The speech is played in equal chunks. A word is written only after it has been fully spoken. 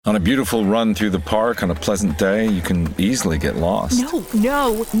On a beautiful run through the park on a pleasant day, you can easily get lost.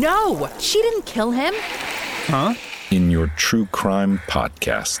 No! She didn't kill him. Huh? In your true crime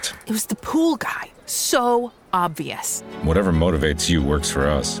podcast. It was the pool guy. So obvious. Whatever motivates you works for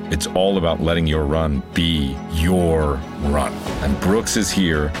us. It's all about letting your run be your run. And Brooks is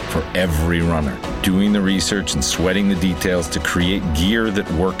here for every runner, doing the research and sweating the details to create gear that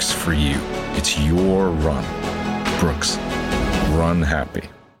works for you. It's your run. Brooks, run happy.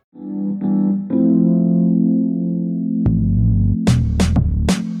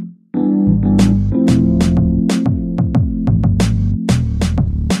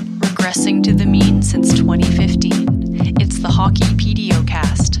 Regressing to the mean since 2015, it's the Hockey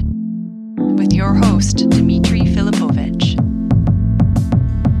PDO-cast with your host, Dmitry Filipovich.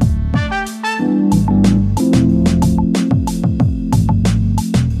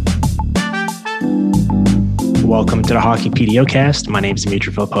 Welcome to the Hockey PDO-cast. My name is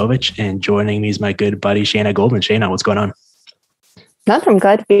Dmitry Filipovich, and joining me is my good buddy, Shayna Goldman. Shayna, what's going on? Nothing. I'm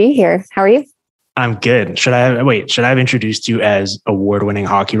glad to be here. How are you? I'm good. Should I have introduced you as award-winning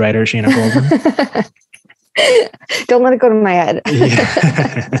hockey writer, Shayna Goldman? Don't let it go to my head.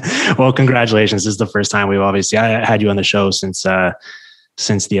 Yeah. Well, congratulations. This is the first time I had you on the show since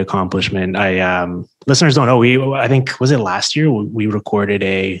the accomplishment. Listeners don't know, I think, was it last year? We recorded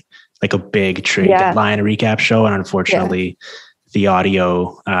a big trade deadline recap show. And unfortunately, the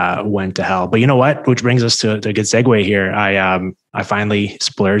audio went to hell. But you know what? Which brings us to a good segue here. I finally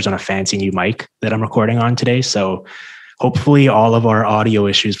splurged on a fancy new mic that I'm recording on today. So hopefully all of our audio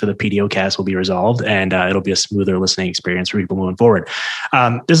issues for the PDO cast will be resolved, and it'll be a smoother listening experience for people moving forward.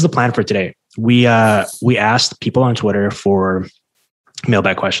 This is the plan for today. We asked people on Twitter for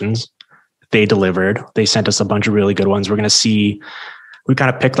mailbag questions. They delivered. They sent us a bunch of really good ones. We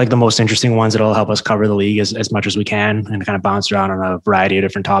kind of picked the most interesting ones that'll help us cover the league as much as we can and kind of bounce around on a variety of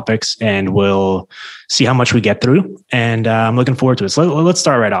different topics, and we'll see how much we get through. And I'm looking forward to it. So let's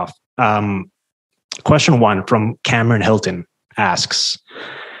start right off. Question 1 from Cameron Hilton asks,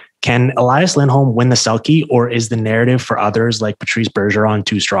 can Elias Lindholm win the Selke, or is the narrative for others like Patrice Bergeron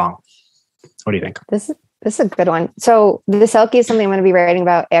too strong? What do you think? This is a good one. So the Selke is something I'm going to be writing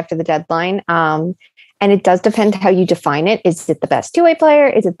about after the deadline. And it does depend how you define it. Is it the best two-way player?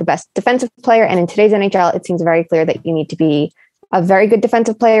 Is it the best defensive player? And in today's NHL, it seems very clear that you need to be a very good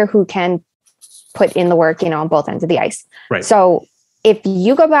defensive player who can put in the work, on both ends of the ice. Right. So if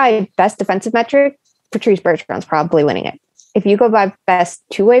you go by best defensive metric, Patrice Bergeron's probably winning it. If you go by best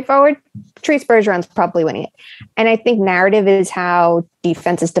two-way forward, Patrice Bergeron's probably winning it. And I think narrative is how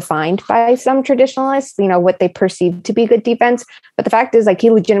defense is defined by some traditionalists, what they perceive to be good defense. But the fact is, he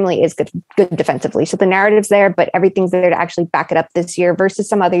legitimately is good defensively. So the narrative's there, but everything's there to actually back it up this year versus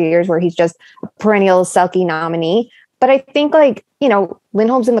some other years where he's just a perennial Selke nominee. But I think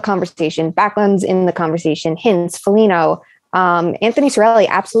Lindholm's in the conversation, Backlund's in the conversation, Hintz, Foligno, Anthony Cirelli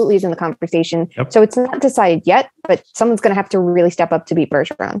absolutely is in the conversation. Yep. So it's not decided yet, but someone's going to have to really step up to beat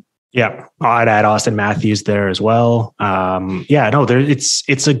Bergeron. Yeah, I'd add Austin Matthews there as well. There's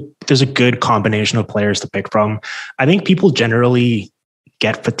a good combination of players to pick from. I think people generally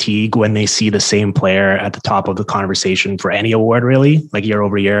get fatigue when they see the same player at the top of the conversation for any award, really, year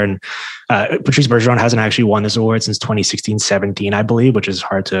over year. And Patrice Bergeron hasn't actually won this award since 2016-17, I believe, which is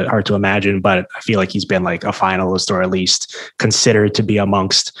hard to imagine. But I feel like he's been a finalist, or at least considered to be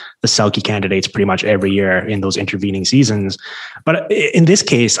amongst the Selke candidates pretty much every year in those intervening seasons. But in this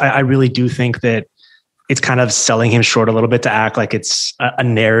case, I really do think that it's kind of selling him short a little bit to act like it's a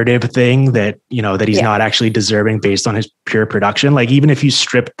narrative thing that he's not actually deserving based on his pure production. Even if you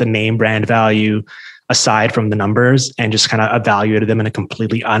strip the name brand value aside from the numbers and just kind of evaluated them in a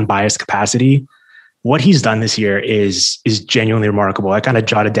completely unbiased capacity, what he's done this year is genuinely remarkable. I kind of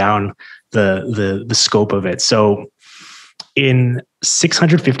jotted down the scope of it. So in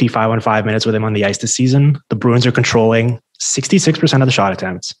 655 on 5 minutes with him on the ice this season, the Bruins are controlling 66% of the shot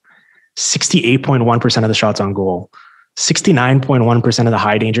attempts, 68.1% of the shots on goal, 69.1% of the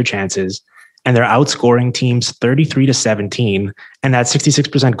high danger chances, and they're outscoring teams 33-17. And that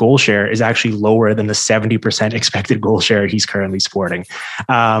 66% goal share is actually lower than the 70% expected goal share he's currently sporting.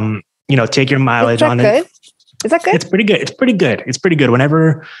 Take your mileage on it. Is that good? It's pretty good. It's pretty good.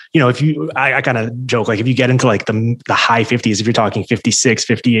 Whenever, I kind of joke, if you get into the high 50s, if you're talking 56,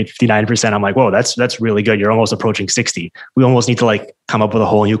 58, 59%, I'm like, whoa, that's really good. You're almost approaching 60. We almost need to come up with a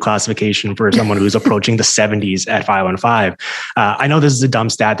whole new classification for someone who's approaching the 70s at 5-on-5. I know this is a dumb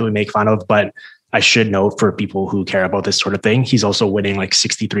stat that we make fun of, but I should note for people who care about this sort of thing, he's also winning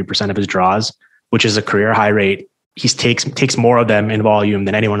 63% of his draws, which is a career high rate. He takes more of them in volume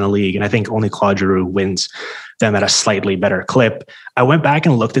than anyone in the league. And I think only Claude Giroux wins them at a slightly better clip. I went back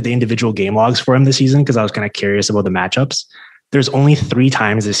and looked at the individual game logs for him this season because I was kind of curious about the matchups. There's only 3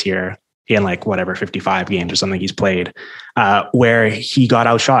 times this year in 55 games or something he's played where he got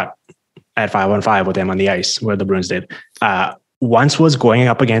outshot at 5-on-5 with him on the ice, where the Bruins did. Once was going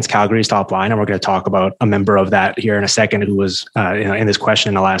up against Calgary's top line, and we're going to talk about a member of that here in a second who was in this question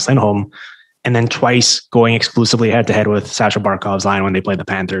in the last Lindholm, and then twice going exclusively head-to-head with Sasha Barkov's line when they played the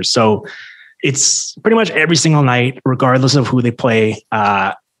Panthers. So it's pretty much every single night, regardless of who they play,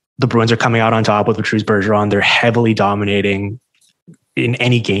 the Bruins are coming out on top with Patrice Bergeron. They're heavily dominating in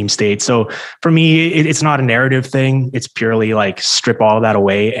any game state. So for me, it's not a narrative thing. It's purely strip all of that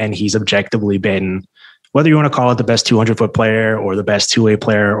away. And he's objectively been, whether you want to call it the best 200-foot player or the best two-way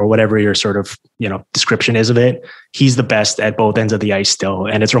player or whatever your sort of, description is of it, he's the best at both ends of the ice still.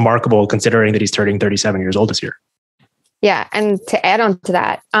 And it's remarkable considering that he's turning 37 years old this year. Yeah. And to add on to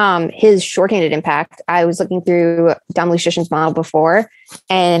that, his shorthanded impact, I was looking through Dom Luszczyszyn's model before,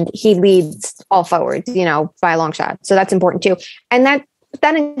 and he leads all forwards, by a long shot. So that's important too. And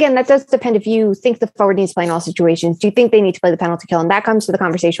then again, that does depend if you think the forward needs to play in all situations. Do you think they need to play the penalty kill? And that comes to the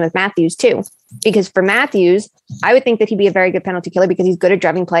conversation with Matthews too. Because for Matthews, I would think that he'd be a very good penalty killer because he's good at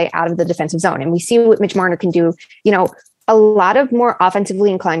driving play out of the defensive zone. And we see what Mitch Marner can do. A lot of more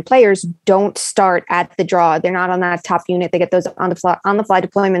offensively inclined players don't start at the draw. They're not on that top unit. They get those on the fly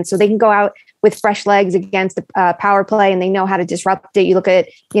deployments, so they can go out with fresh legs against the power play, and they know how to disrupt it. You look at,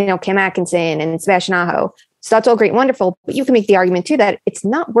 Cam Atkinson and Sebastian Aho. So that's all great and wonderful, but you can make the argument too that it's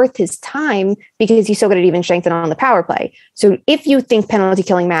not worth his time because he's so good at even strength and on the power play. So if you think penalty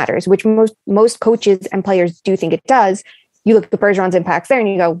killing matters, which most coaches and players do think it does, you look at Bergeron's impacts there and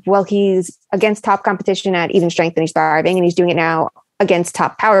you go, well, he's against top competition at even strength and he's thriving, and he's doing it now against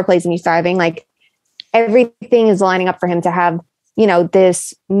top power plays and he's thriving. Everything is lining up for him to have,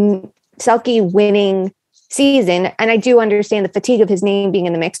 this Selke winning season. And I do understand the fatigue of his name being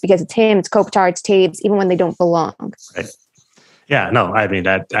in the mix because it's him, it's Kopitar, it's Taves, even when they don't belong. Right. Yeah, no, I mean,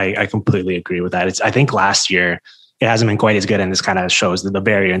 that I completely agree with that. I think last year it hasn't been quite as good, and this kind of shows the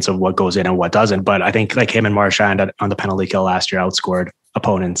variance of what goes in and what doesn't. But I think him and Marchand on the penalty kill last year outscored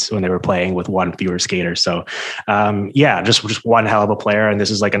opponents when they were playing with one fewer skater. So just one hell of a player. And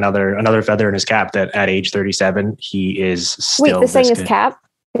this is another feather in his cap that at age 37, he is still. Wait, the saying is cap?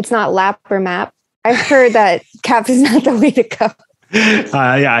 It's not lap or map? I've heard that cap is not the way to go.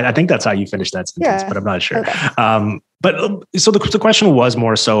 I think that's how you finish that sentence, but I'm not sure. Okay. So the question was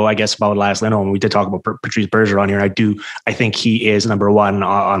more so, I guess, about Lars Lindholm. We did talk about Patrice Bergeron here. I think he is number one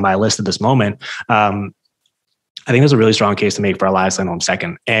on my list at this moment. I think there's a really strong case to make for Lars Lindholm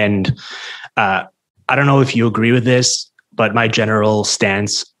second. And I don't know if you agree with this, but my general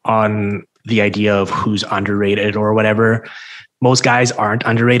stance on the idea of who's underrated or whatever, most guys aren't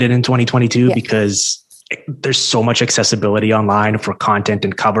underrated in 2022 because there's so much accessibility online for content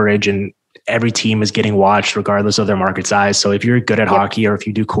and coverage, and every team is getting watched regardless of their market size. So if you're good at hockey or if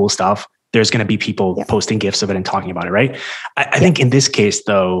you do cool stuff, there's going to be people posting GIFs of it and talking about it, right? I think in this case,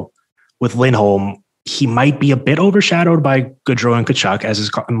 though, with Lindholm, he might be a bit overshadowed by Gaudreau and Tkachuk as his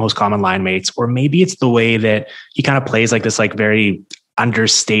most common line mates, or maybe it's the way that he kind of plays this very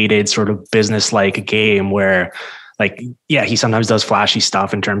understated sort of business-like game where he sometimes does flashy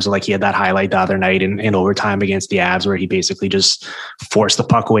stuff in terms of he had that highlight the other night in overtime against the Avs where he basically just forced the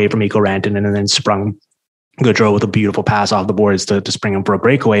puck away from Mikko Rantanen and then sprung Gaudreau with a beautiful pass off the boards to spring him for a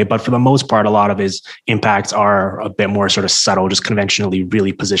breakaway. But for the most part, a lot of his impacts are a bit more sort of subtle, just conventionally,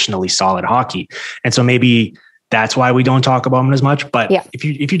 really positionally solid hockey. And so maybe that's why we don't talk about him as much. But if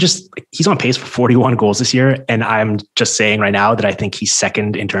you just, he's on pace for 41 goals this year. And I'm just saying right now that I think he's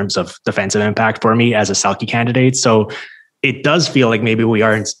second in terms of defensive impact for me as a Selke candidate. So it does feel like maybe we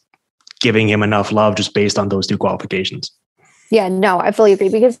aren't giving him enough love just based on those two qualifications. Yeah, no, I fully agree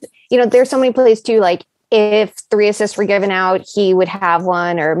because, there's so many plays too, if 3 assists were given out, he would have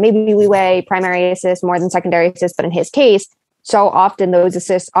one, or maybe we weigh primary assists more than secondary assists. But in his case, so often those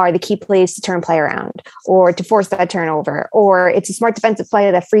assists are the key plays to turn play around or to force that turnover, or it's a smart defensive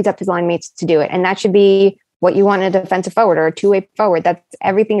play that frees up his line mates to do it. And that should be what you want in a defensive forward or a two-way forward. That's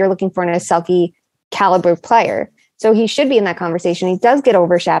everything you're looking for in a Selke caliber player. So he should be in that conversation. He does get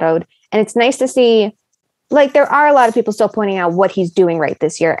overshadowed. And it's nice to see, there are a lot of people still pointing out what he's doing right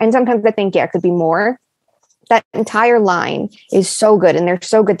this year. And sometimes I think, it could be more. That entire line is so good and they're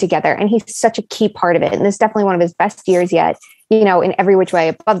so good together. And he's such a key part of it. And this is definitely one of his best years yet, in every which way,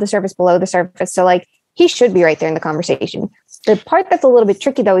 above the surface, below the surface. So he should be right there in the conversation. The part that's a little bit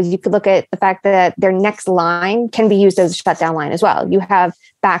tricky though, is you could look at the fact that their next line can be used as a shutdown line as well. You have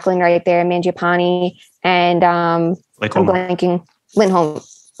Backlund right there, Mangiapane, and I'm blanking Lindholm.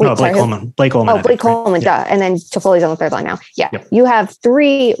 No, Blake Coleman. Blake Coleman. Oh, Blake Coleman, duh. And then Toffoli's on the third line now. Yeah. Yep. You have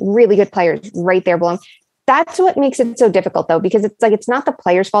three really good players right there below him. That's what makes it so difficult, though, because it's like, it's not the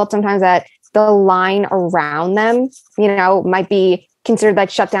player's fault sometimes that the line around them, might be considered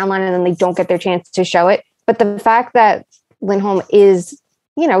that shutdown line and then they don't get their chance to show it. But the fact that Lindholm is,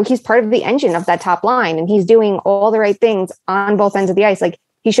 he's part of the engine of that top line and he's doing all the right things on both ends of the ice. Like,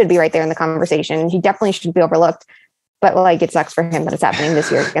 he should be right there in the conversation. He definitely should be overlooked. But like, it sucks for him that it's happening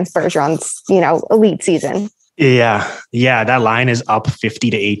this year against Bergeron's, elite season. Yeah. That line is up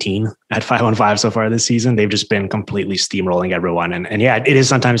 50-18 at 5-on-5 so far this season. They've just been completely steamrolling everyone. And yeah, it is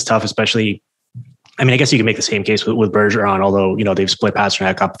sometimes tough, especially, I mean, I guess you can make the same case with Bergeron, although, they've split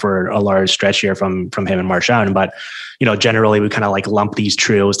Pastrnak up for a large stretch here from him and Marchand. But, generally we kind of like lump these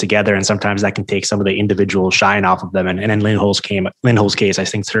trios together and sometimes that can take some of the individual shine off of them. And in Lindholm's case, I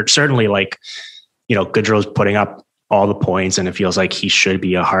think certainly like, Gaudreau's putting up all the points and it feels like he should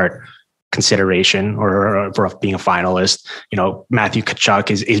be a Hart consideration or for being a finalist. Matthew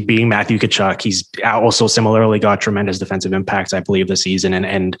Tkachuk is being Matthew Tkachuk. He's also similarly got tremendous defensive impacts, I believe, this season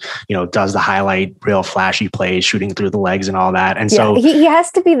and does the highlight real flashy plays, shooting through the legs and all that. And so he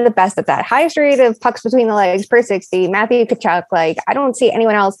has to be the best at that. Highest rate of pucks between the legs per 60, Matthew Tkachuk. Like, I don't see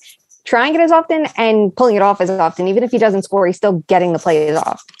anyone else trying it as often and pulling it off as often. Even if he doesn't score, he's still getting the plays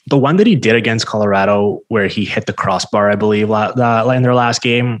off. The one that he did against Colorado where he hit the crossbar, I believe, in their last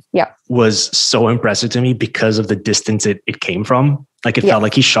game was so impressive to me because of the distance it came from. Like, it felt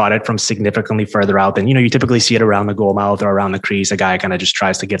like he shot it from significantly further out than, you typically see it around the goal mouth or around the crease. A guy kind of just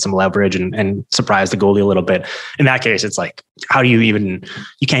tries to get some leverage and surprise the goalie a little bit. In that case, it's like, how do you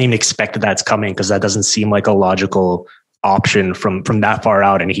can't even expect that that's coming because that doesn't seem like a logical option from that far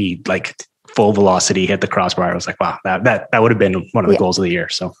out. And he like full velocity hit the crossbar. I was like, wow, that would have been one of the goals of the year.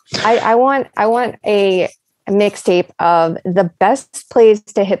 So I want a mixtape of the best plays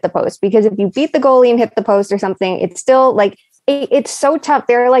to hit the post, because if you beat the goalie and hit the post or something, it's still like, it's so tough.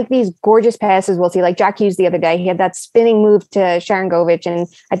 There are like these gorgeous passes we'll see, like Jack Hughes the other day. He had that spinning move to Sharangovich and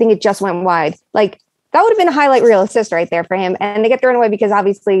I think it just went wide. Like, that would have been a highlight reel assist right there for him. And they get thrown away because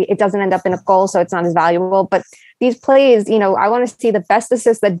obviously it doesn't end up in a goal, so it's not as valuable. But these plays, I want to see the best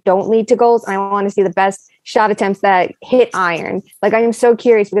assists that don't lead to goals. And I want to see the best shot attempts that hit iron. Like, I am so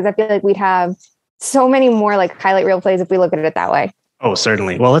curious because I feel like we'd have so many more like highlight reel plays if we look at it that way. Oh,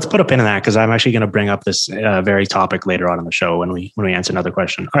 certainly. Well, let's put a pin in that because I'm actually going to bring up this very topic later on in the show when we answer another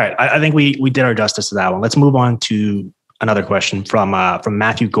question. All right. I think we did our justice to that one. Let's move on to another question from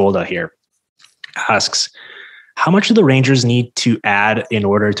Matthew Golda here. Asks, how much do the Rangers need to add in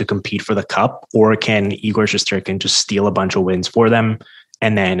order to compete for the cup, or can Igor Shesterkin just steal a bunch of wins for them?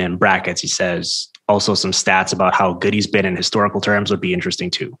 And then in brackets, he says also some stats about how good he's been in historical terms would be interesting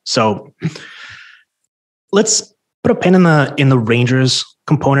too. So let's put a pin in the Rangers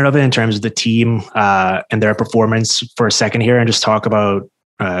component of it in terms of the team and their performance for a second here and just talk about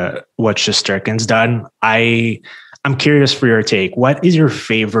what Shesterkin's done. I'm curious for your take. What is your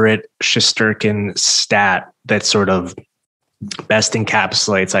favorite Shesterkin stat that sort of best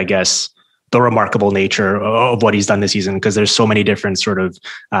encapsulates, I guess, the remarkable nature of what he's done this season? Because there's so many different sort of,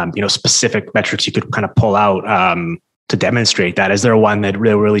 specific metrics you could kind of pull out to demonstrate that. Is there one that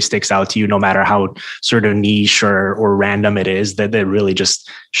really sticks out to you, no matter how sort of niche or random it is, that really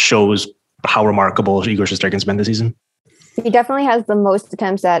just shows how remarkable Igor Shesterkin's been this season? He definitely has the most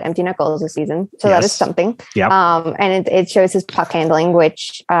attempts at empty net goals this season. So that is something. Yeah. And it shows his puck handling,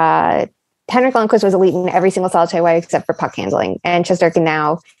 which Henrik Lundqvist was elite in every single solitary way except for puck handling. And Shesterkin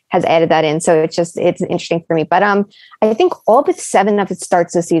now has added that in. So it's interesting for me. But I think all but 7 of his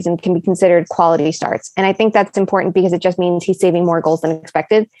starts this season can be considered quality starts. And I think that's important because it just means he's saving more goals than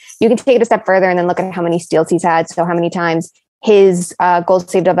expected. You can take it a step further and then look at how many steals he's had. So how many times his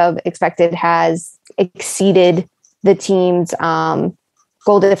goals saved above expected has exceeded the team's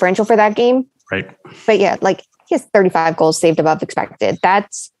goal differential for that game. Right. But yeah, like he has 35 goals saved above expected.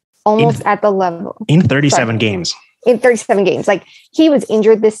 That's almost at the level. In 37 games. In 37 games. Like, he was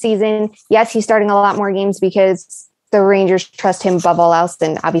injured this season. Yes, he's starting a lot more games because the Rangers trust him above all else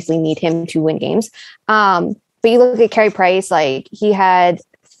and obviously need him to win games. But you look at Carey Price, like he had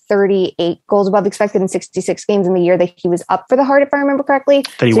 38 goals above expected in 66 games in the year that he was up for the Hart, if I remember correctly.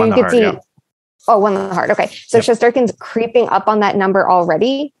 That he won the Hart, yeah. Oh, won the Hart. Okay. So Shesterkin's creeping up on that number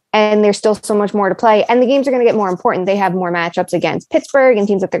already, and there's still so much more to play. And the games are going to get more important. They have more matchups against Pittsburgh and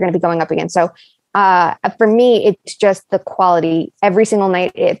teams that they're going to be going up against. So for me, it's just the quality every single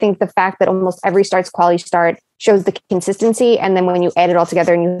night. I think the fact that almost every start's quality start shows the consistency. And then when you add it all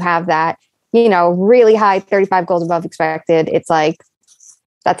together and you have that, really high 35 goals above expected, it's like,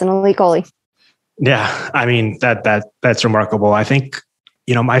 that's an elite goalie. Yeah. I mean, that's remarkable. I think,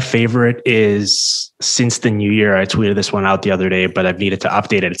 My favorite is since the new year. I tweeted this one out the other day, but I've needed to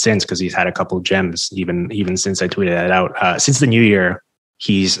update it since because he's had a couple of gems even since I tweeted that out. Since the new year,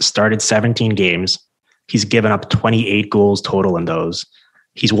 he's started 17 games. He's given up 28 goals total in those.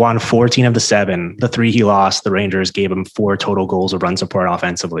 He's won 14 of the 7. The 3 he lost, the Rangers gave him 4 total goals of run support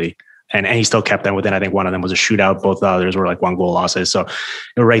offensively. And he still kept them within. I think one of them was a shootout. Both the others were like 1-goal losses. So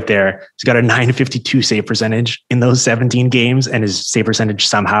right there, he's got a .952 save percentage in those 17 games. And his save percentage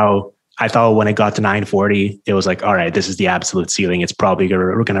somehow, I thought when it got to .940, it was like, all right, this is the absolute ceiling. It's probably going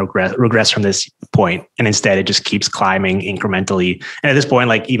to regress from this point. And instead, it just keeps climbing incrementally. And at this point,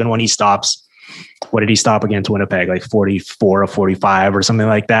 like even when he stops, what did he stop against Winnipeg? Like 44 or 45 or something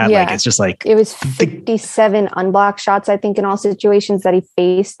like that. Yeah. Like it's just like it was 57 unblocked shots, I think, in all situations that he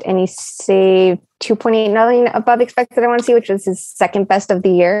faced, and he saved 2.8 million above expected, I want to see, which was his second best of the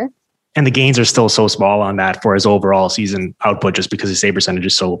year. And the gains are still so small on that for his overall season output, just because his save percentage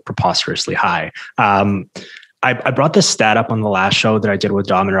is so preposterously high. I brought this stat up on the last show that I did with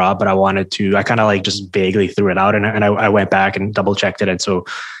Dom and Rob, but I kind of like just vaguely threw it out, and I went back and double checked it. And so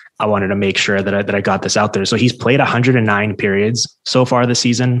I wanted to make sure that I got this out there. So he's played 109 periods so far this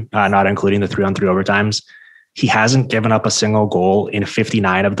season, not including the 3-on-3 overtimes. He hasn't given up a single goal in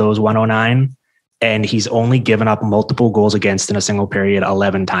 59 of those 109. And he's only given up multiple goals against in a single period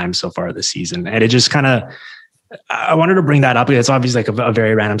 11 times so far this season. And it just kind of, I wanted to bring that up. It's obviously like a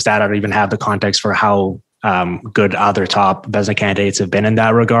very random stat. I don't even have the context for how good other top Vezina candidates have been in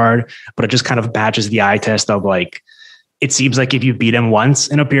that regard, but it just kind of matches the eye test of like, it seems like if you beat him once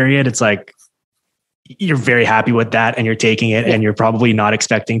in a period, it's like you're very happy with that and you're taking it, and you're probably not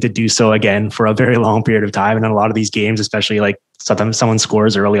expecting to do so again for a very long period of time. And in a lot of these games, especially like sometimes someone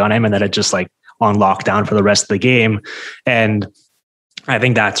scores early on him and then it just like on lockdown for the rest of the game. And I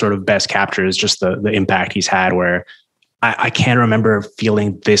think that sort of best captures just the impact he's had, where I can't remember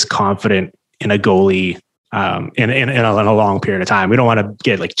feeling this confident in a goalie in a long period of time. We don't want to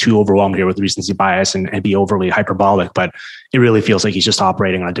get like too overwhelmed here with recency bias and be overly hyperbolic, but it really feels like he's just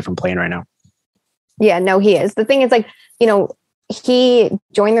operating on a different plane right now. Yeah, no, he is. The thing is, like, he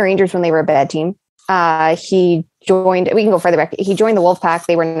joined the Rangers when they were a bad team. We can go further back. He joined the Wolfpack.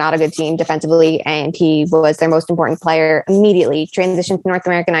 They were not a good team defensively, and he was their most important player immediately. Transitioned to North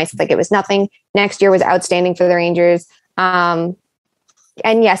American ice like it was nothing. Next year was outstanding for the Rangers.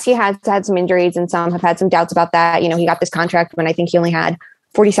 And yes, he has had some injuries, and some have had some doubts about that. He got this contract when I think he only had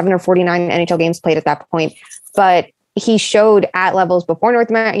 47 or 49 NHL games played at that point. But he showed at levels before North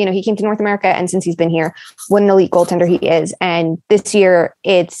America. He came to North America, and since he's been here, what an elite goaltender he is. And this year,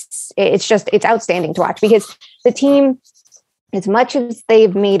 it's outstanding to watch, because the team, as much as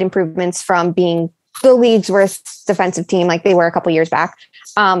they've made improvements from being the league's worst defensive team like they were a couple years back,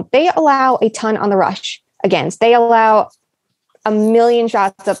 they allow a ton on the rush against. They allow a million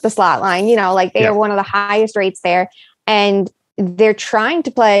shots up the slot line. They are one of the highest rates there, and they're trying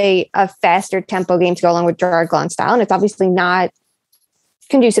to play a faster tempo game to go along with Gerard Gallant's style. And it's obviously not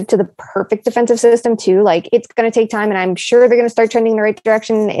conducive to the perfect defensive system too. Like, it's going to take time, and I'm sure they're going to start trending in the right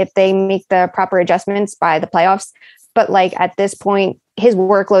direction if they make the proper adjustments by the playoffs. But like at this point, his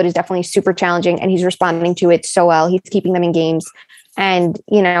workload is definitely super challenging, and he's responding to it so well. He's keeping them in games. And,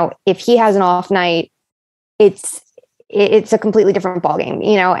 if he has an off night, it's a completely different ballgame,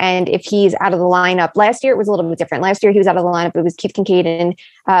 and if he's out of the lineup, last year it was a little bit different. Last year he was out of the lineup. It was Keith Kincaid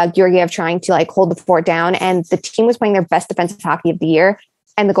and Georgiev trying to like hold the fort down, and the team was playing their best defensive hockey of the year,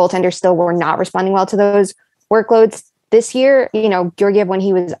 and the goaltenders still were not responding well to those workloads. This year, Georgiev, when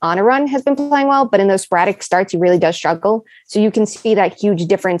he was on a run, has been playing well, but in those sporadic starts, he really does struggle. So you can see that huge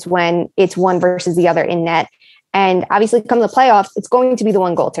difference when it's one versus the other in net. And obviously, come the playoffs, it's going to be the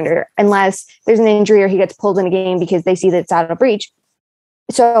one goaltender, unless there's an injury or he gets pulled in a game because they see that it's out of reach.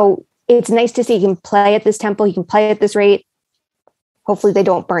 So it's nice to see he can play at this tempo. He can play at this rate. Hopefully they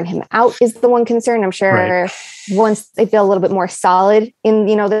don't burn him out is the one concern. I'm sure once they feel a little bit more solid in,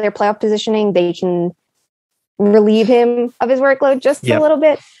 their playoff positioning, they can relieve him of his workload just a little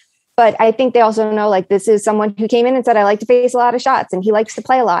bit. But I think they also know, like, this is someone who came in and said, I like to face a lot of shots, and he likes to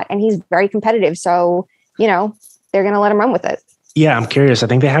play a lot, and he's very competitive. So, they're going to let him run with it. Yeah, I'm curious. I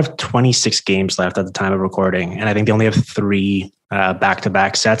think they have 26 games left at the time of recording, and I think they only have 3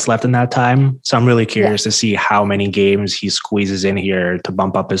 back-to-back sets left in that time. So I'm really curious to see how many games he squeezes in here to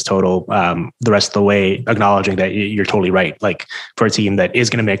bump up his total the rest of the way, acknowledging that you're totally right. Like, for a team that is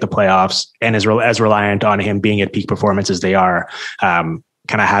going to make the playoffs and is as reliant on him being at peak performance as they are,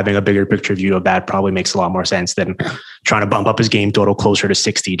 kind of having a bigger picture view of that probably makes a lot more sense than trying to bump up his game total closer to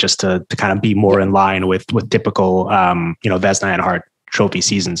 60 just to kind of be more in line with typical, Vezina and Hart trophy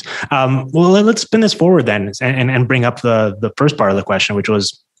seasons. Well, let's spin this forward then and bring up the first part of the question, which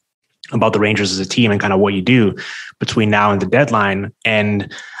was about the Rangers as a team and kind of what you do between now and the deadline.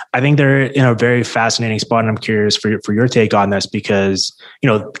 And I think they're in a very fascinating spot. And I'm curious for your take on this, because,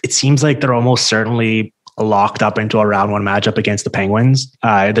 it seems like they're almost certainly locked up into a round one matchup against the Penguins.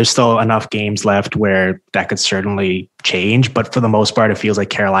 There's still enough games left where that could certainly change, but for the most part, it feels like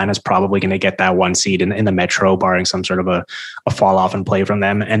Carolina's probably going to get that one seed in the Metro, barring some sort of a fall off in play from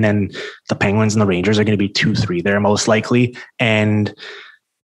them. And then the Penguins and the Rangers are going to be 2-3 there most likely. And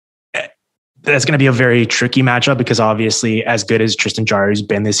that's going to be a very tricky matchup, because obviously, as good as Tristan Jarry's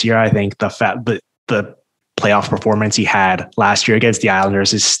been this year, I think the playoff performance he had last year against the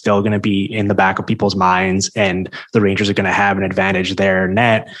Islanders is still going to be in the back of people's minds, and the Rangers are going to have an advantage there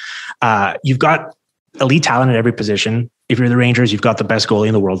net. You've got elite talent at every position. If you're the Rangers, you've got the best goalie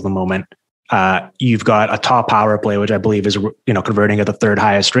in the world at the moment. You've got a top power play, which I believe is, converting at the third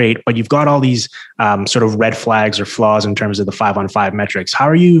highest rate, but you've got all these sort of red flags or flaws in terms of the 5-on-5 metrics. How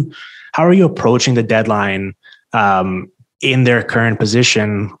are you approaching the deadline in their current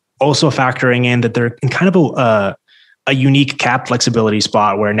position? Also factoring in that they're in kind of a unique cap flexibility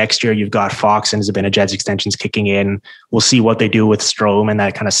spot where next year you've got Fox and Zibanejad's extensions kicking in. We'll see what they do with Strome in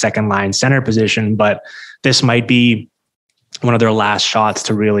that kind of second line center position, but this might be one of their last shots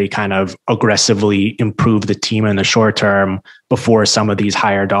to really kind of aggressively improve the team in the short term before some of these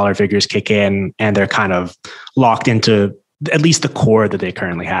higher dollar figures kick in and they're kind of locked into at least the core that they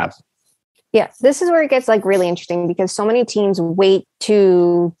currently have. Yeah, this is where it gets really interesting, because so many teams wait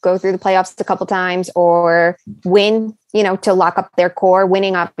to go through the playoffs a couple times or win, to lock up their core.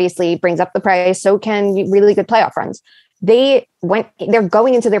 Winning obviously brings up the price. So can really good playoff runs. They're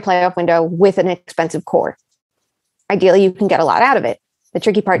going into their playoff window with an expensive core. Ideally, you can get a lot out of it. The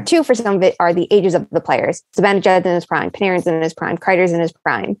tricky part too for some of it are the ages of the players. Zibanejad's in his prime, Panarin's in his prime, Kreider's in his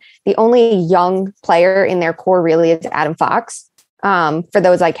prime. The only young player in their core really is Adam Fox. For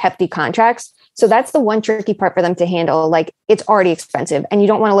those hefty contracts. So that's the one tricky part for them to handle. It's already expensive, and you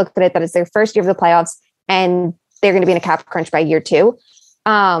don't want to look at it that it's their first year of the playoffs and they're going to be in a cap crunch by year 2.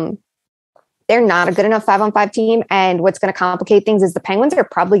 They're not a good enough 5-on-5 team. And what's going to complicate things is the Penguins are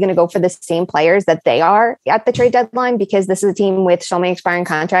probably going to go for the same players that they are at the trade deadline, because this is a team with so many expiring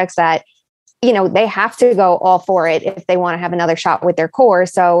contracts that, they have to go all for it if they want to have another shot with their core.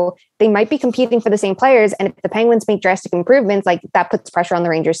 So they might be competing for the same players. And if the Penguins make drastic improvements, that puts pressure on the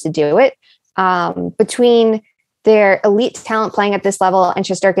Rangers to do it. Between their elite talent playing at this level and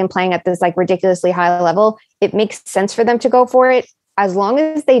Shesterkin playing at this ridiculously high level, it makes sense for them to go for it, as long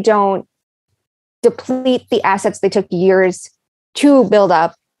as they don't deplete the assets they took years to build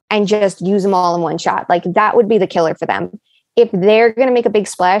up and just use them all in one shot. That would be the killer for them. If they're going to make a big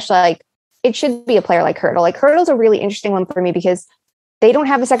splash, it should be a player like Hurdle. Hurdle's a really interesting one for me, because they don't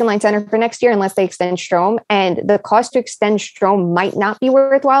have a second line center for next year unless they extend Strome, and the cost to extend Strome might not be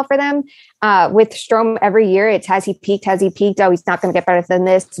worthwhile for them. With Strome every year, it's has he peaked? Oh, he's not going to get better than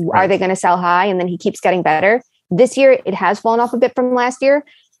this. Right. Are they going to sell high? And then he keeps getting better. This year, it has fallen off a bit from last year.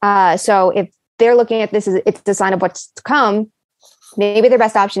 So if they're looking at this as it's a sign of what's to come, maybe their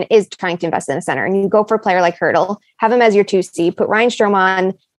best option is trying to invest in a center, and you go for a player like Hurdle, have him as your 2C, put Ryan Strome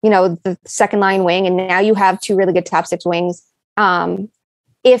on, the second line wing. And now you have 2 really good top 6 wings.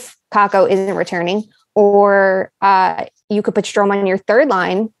 If Kakko isn't returning, or you could put Strome on your third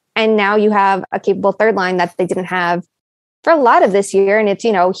line, and now you have a capable third line that they didn't have for a lot of this year. And it's,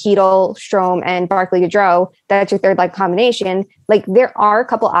 Hedel, Strome, and Barclay Gaudreau. That's your third line combination. There are a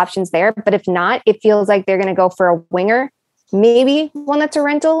couple options there, but if not, it feels like they're going to go for a winger, maybe one that's a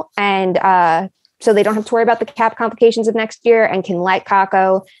rental. And so they don't have to worry about the cap complications of next year and can let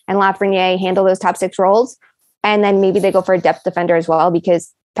Kakko and Lafreniere handle those top 6 roles. And then maybe they go for a depth defender as well,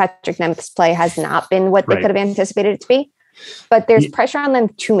 because Patrick Nemeth's play has not been what they could have anticipated it to be. But there's pressure on them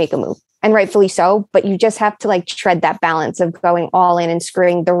to make a move, and rightfully so. But you just have to tread that balance of going all in and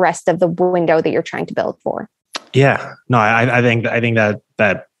screwing the rest of the window that you're trying to build for. Yeah, no, I think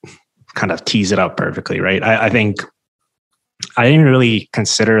that kind of tees it up perfectly, right? I think I didn't really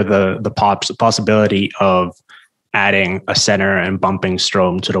consider the possibility of adding a center and bumping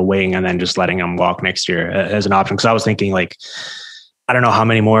Strome to the wing and then just letting him walk next year as an option. Because I was thinking I don't know how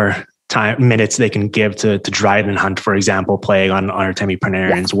many more minutes they can give to Dryden Hunt, for example, playing on Artemi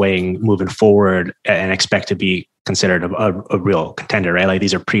Panarin's wing moving forward and expect to be considered a real contender, right?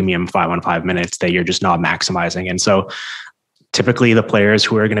 These are premium 5-on-5 minutes that you're just not maximizing. And so typically the players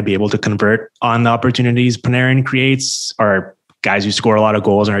who are going to be able to convert on the opportunities Panarin creates are guys who score a lot of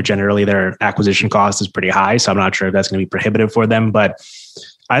goals and are generally their acquisition cost is pretty high. So I'm not sure if that's going to be prohibitive for them, but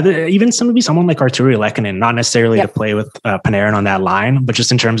Either even someone like Arturi Lehkonen, not necessarily to play with Panarin on that line, but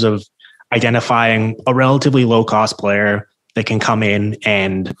just in terms of identifying a relatively low cost player that can come in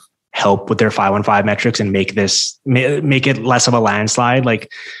and help with their 5-on-5 metrics and make it less of a landslide.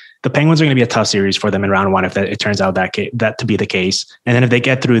 Like the Penguins are going to be a tough series for them in round one if it turns out that to be the case. And then if they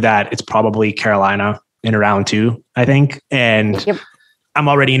get through that, it's probably Carolina in round two, I think. And I'm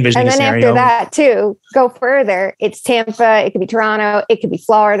already envisioning a scenario. And then after that too, go further. It's Tampa. It could be Toronto. It could be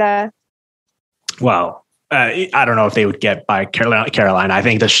Florida. Well, I don't know if they would get by Carolina. I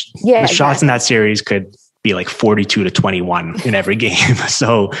think the shots in that series could be like 42-21 in every game.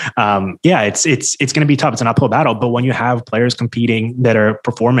 So it's going to be tough. It's an uphill battle. But when you have players competing that are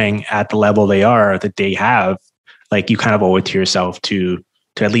performing at the level that they have, like you kind of owe it to yourself to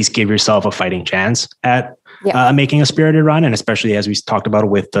at least give yourself a fighting chance at making a spirited run. And especially as we talked about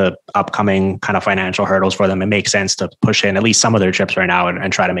with the upcoming kind of financial hurdles for them, it makes sense to push in at least some of their chips right now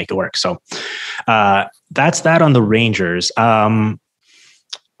and try to make it work. So that's that on the Rangers. All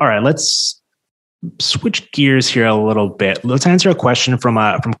right, let's switch gears here a little bit. Let's answer a question from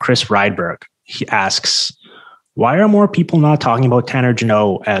Chris Rydberg. He asks, why are more people not talking about Tanner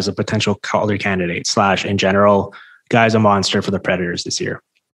Jeannot as a potential Calder candidate / in general, guy's a monster for the Predators this year?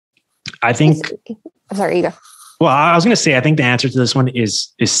 I think... Sorry, you go. Well, I was going to say, I think the answer to this one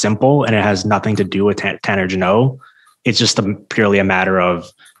is simple, and it has nothing to do with Tanner Jeannot. It's just purely a matter of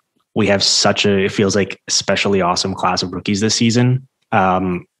we have it feels like especially awesome class of rookies this season.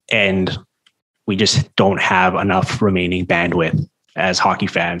 And we just don't have enough remaining bandwidth as hockey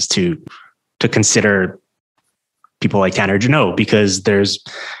fans to consider people like Tanner Jeannot, because there's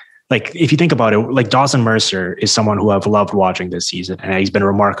like, if you think about it, like Dawson Mercer is someone who I've loved watching this season, and he's been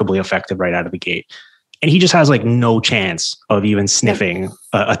remarkably effective right out of the gate. And he just has like no chance of even sniffing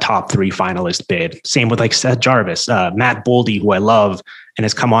a top 3 finalist bid. Same with like Seth Jarvis, Matt Boldy, who I love and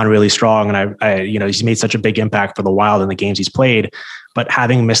has come on really strong. And I he's made such a big impact for the Wild in the games he's played, but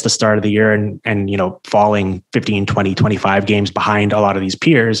having missed the start of the year and falling 15, 20, 25 games behind a lot of these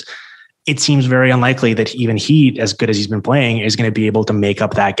peers, it seems very unlikely that even he, as good as he's been playing, is going to be able to make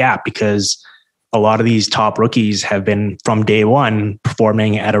up that gap, because a lot of these top rookies have been from day one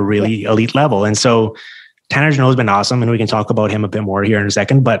performing at a really elite level. And so Tanner Jeannot has been awesome, and we can talk about him a bit more here in a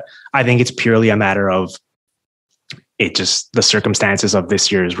second, but I think it's purely a matter of the circumstances of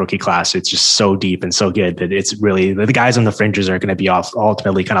this year's rookie class. It's just so deep and so good that it's really, the guys on the fringes are going to be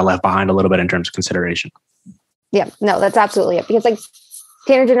ultimately kind of left behind a little bit in terms of consideration. Yeah, no, that's absolutely it. Because like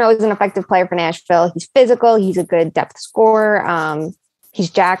Tanner Jeannot is an effective player for Nashville. He's physical. He's a good depth scorer. He's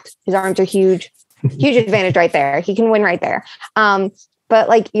jacked. His arms are huge. Huge advantage right there. He can win right there. But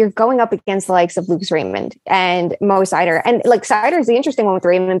like you're going up against the likes of Lucas Raymond and Mo Seider. And like Seider is the interesting one with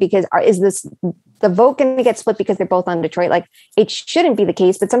Raymond, because is the vote going to get split because they're both on Detroit? Like it shouldn't be the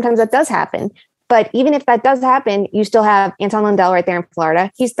case, but sometimes that does happen. But even if that does happen, you still have Anton Lundell right there in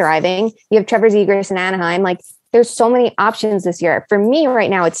Florida. He's thriving. You have Trevor Zegras in Anaheim. Like there's so many options this year. For me right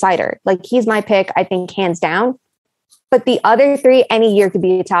now, it's Seider. Like he's my pick, I think, hands down. But the other 3, any year could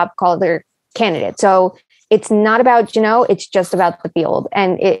be a top Calder candidate. So it's not about Jeannot, it's just about the field.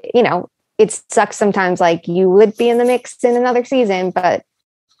 And it sucks sometimes, like you would be in the mix in another season, but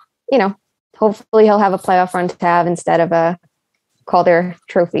hopefully he'll have a playoff run to have instead of a Calder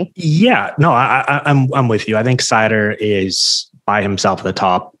trophy. Yeah, no, I'm with you. I think Seider is by himself at the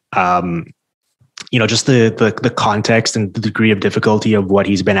top. Just the context and the degree of difficulty of what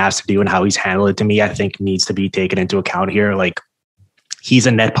he's been asked to do and how he's handled it, to me, I think needs to be taken into account here. Like he's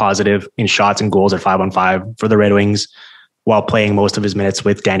a net positive in shots and goals at 5-on-5 for the Red Wings, while playing most of his minutes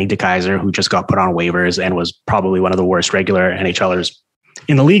with Danny DeKeyser, who just got put on waivers and was probably one of the worst regular NHLers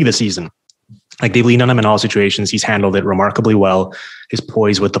in the league this season. Like they've leaned on him in all situations. He's handled it remarkably well. His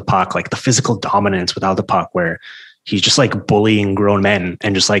poise with the puck, like the physical dominance without the puck, where he's just like bullying grown men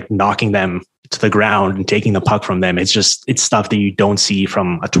and just like knocking them to the ground and taking the puck from them. It's stuff that you don't see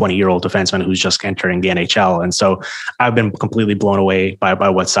from a 20-year-old defenseman who's just entering the NHL. And so I've been completely blown away by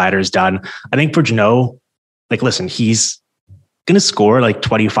what Seider's done. I think for Jeannot, like, listen, he's going to score like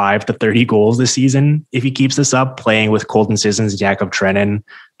 25 to 30 goals this season if he keeps this up, playing with Colton Sissons, Jakob Trenin.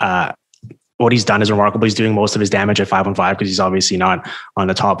 What he's done is remarkable. He's doing most of his damage at 5-on-5 because he's obviously not on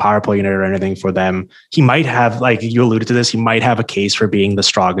the top power play unit or anything for them. He might have, like you alluded to this, he might have a case for being the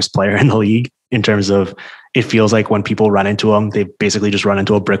strongest player in the league, in terms of it feels like when people run into him, they basically just run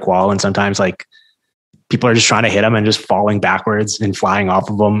into a brick wall. And sometimes like people are just trying to hit him and just falling backwards and flying off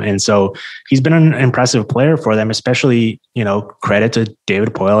of him. And so he's been an impressive player for them, especially, credit to David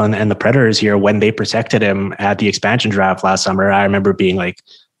Poile and the Predators here when they protected him at the expansion draft last summer. I remember being like,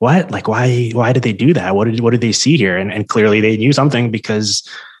 what? Like, why did they do that? What did they see here? And clearly they knew something, because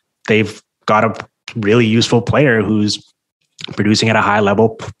they've got a really useful player who's producing at a high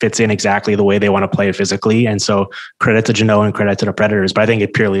level, fits in exactly the way they want to play physically. And so credit to Jeannot and credit to the Predators. But I think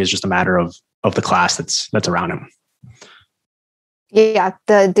it purely is just a matter of the class that's around him. Yeah,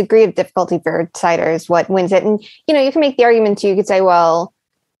 the degree of difficulty for Seider is what wins it. And, you can make the argument too. You could say, well,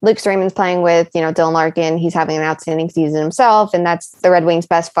 Luke Raymond's playing with, Dylan Larkin. He's having an outstanding season himself, and that's the Red Wings'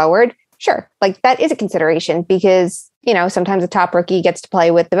 best forward. Sure. Like, that is a consideration because, sometimes a top rookie gets to play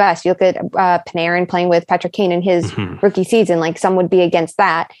with the best. You look at Panarin playing with Patrick Kane in his rookie season, like some would be against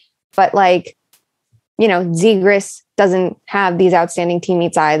that. But Zegras doesn't have these outstanding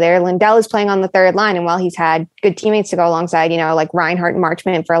teammates either. Lindell is playing on the third line. And while he's had good teammates to go alongside, like Reinhart and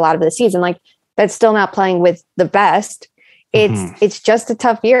Marchment for a lot of the season, like that's still not playing with the best. It's just a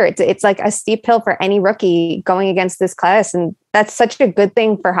tough year. It's like a steep hill for any rookie going against this class. And that's such a good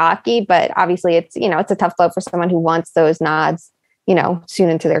thing for hockey. But obviously it's a tough blow for someone who wants those nods, soon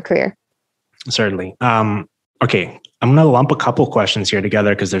into their career. Certainly. Okay. I'm going to lump a couple questions here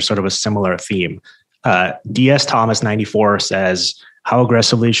together because there's sort of a similar theme. DS Thomas 94 says, how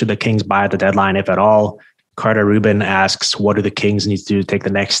aggressively should the Kings buy at the deadline, if at all? Carter Rubin asks, what do the Kings need to do to take the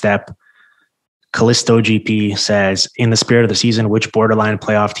next step? Callisto GP says, in the spirit of the season, which borderline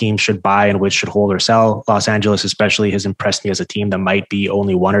playoff team should buy and which should hold or sell? Los Angeles especially has impressed me as a team that might be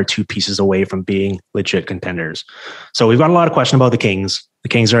only one or two pieces away from being legit contenders. So we've got a lot of question about the Kings. The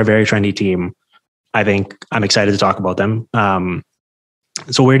Kings are a very trendy team. I think I'm excited to talk about them.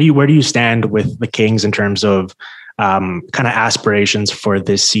 So where do you stand with the Kings in terms of kind of aspirations for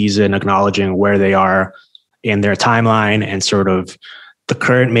this season, acknowledging where they are in their timeline and sort of the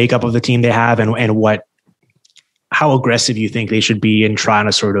current makeup of the team they have, and how aggressive you think they should be in trying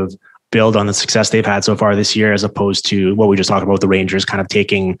to sort of build on the success they've had so far this year, as opposed to what we just talked about, the Rangers kind of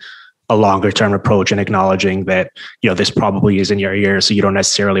taking a longer term approach and acknowledging that, this probably isn't your year. So you don't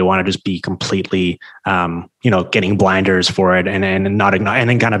necessarily want to just be completely, getting blinders for it and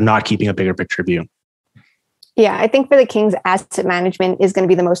then kind of not keeping a bigger picture view. Yeah, I think for the Kings, asset management is going to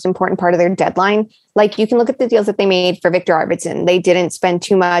be the most important part of their deadline. Like, you can look at the deals that they made for Victor Arvidsson. They didn't spend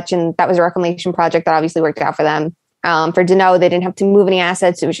too much, and that was a reclamation project that obviously worked out for them. For Deneau, they didn't have to move any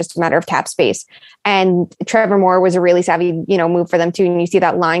assets. It was just a matter of cap space. And Trevor Moore was a really savvy, move for them too. And you see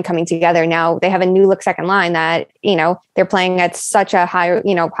that line coming together. Now they have a new look second line that, they're playing at such a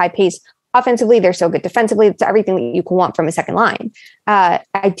high pace. Offensively, they're so good. Defensively, it's everything that you can want from a second line.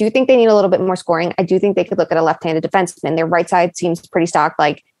 I do think they need a little bit more scoring. I do think they could look at a left-handed defenseman. Their right side seems pretty stocked,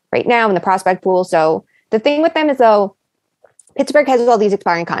 like right now in the prospect pool. So the thing with them is, though, Pittsburgh has all these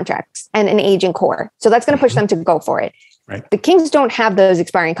expiring contracts and an aging core. So that's going to push them to go for it. Right. The Kings don't have those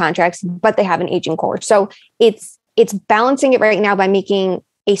expiring contracts, but they have an aging core. So it's balancing it right now by making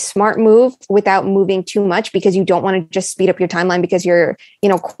a smart move without moving too much, because you don't want to just speed up your timeline because your,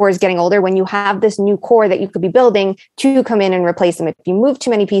 core is getting older, when you have this new core that you could be building to come in and replace them. If you move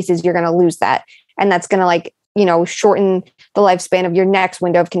too many pieces, you're going to lose that. And that's going to shorten the lifespan of your next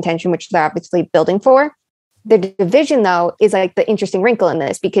window of contention, which they're obviously building for. The division, though, is like the interesting wrinkle in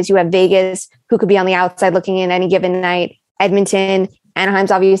this, because you have Vegas, who could be on the outside looking in any given night. Edmonton,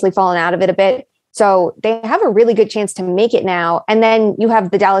 Anaheim's obviously fallen out of it a bit. So they have a really good chance to make it now. And then you have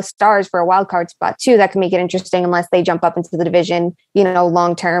the Dallas Stars for a wild card spot too. That can make it interesting unless they jump up into the division,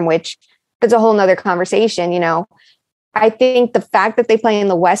 long term, which is a whole nother conversation. I think the fact that they play in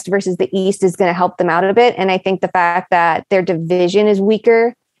the West versus the East is going to help them out a bit. And I think the fact that their division is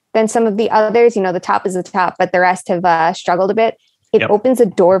weaker than some of the others, the top is the top, but the rest have struggled a bit. It opens a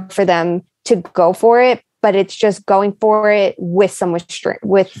door for them to go for it, but it's just going for it with some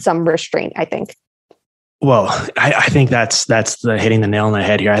restraint, I think. Well, I think that's the hitting the nail on the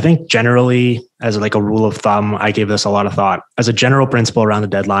head here. I think generally, as like a rule of thumb, I give this a lot of thought. As a general principle around the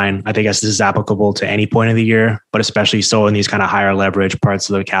deadline, I think this is applicable to any point of the year, but especially so in these kind of higher leverage parts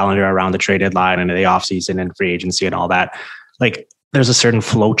of the calendar around the trade deadline and the offseason and free agency and all that. Like, there's a certain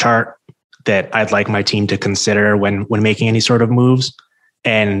flow chart that I'd like my team to consider when making any sort of moves.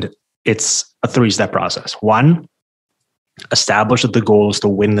 And it's a 3-step process. 1, establish that the goal is to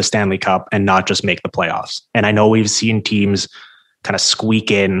win the Stanley Cup and not just make the playoffs. And I know we've seen teams kind of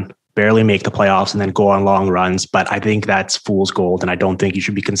squeak in, barely make the playoffs, and then go on long runs. But I think that's fool's gold. And I don't think you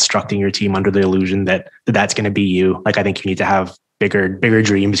should be constructing your team under the illusion that that's going to be you. Like, I think you need to have bigger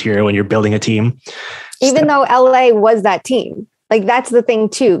dreams here when you're building a team. Even though LA was that team. Like, that's the thing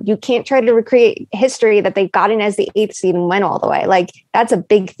too. You can't try to recreate history that they got in as the 8th seed and went all the way. Like, that's a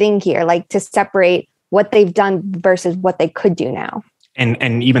big thing here, like to separate what they've done versus what they could do now.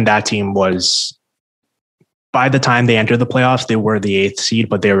 And even that team was by the time they entered the playoffs, they were the 8th seed,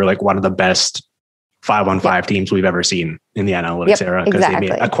 but they were like one of the best 5-on-5 teams we've ever seen in the analytics era, because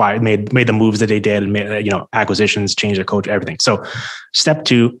they made the moves that they did, and made, acquisitions, changed their coach, everything. So step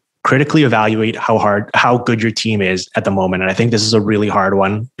 2, critically evaluate how good your team is at the moment. And I think this is a really hard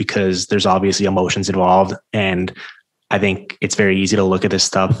one because there's obviously emotions involved. And I think it's very easy to look at this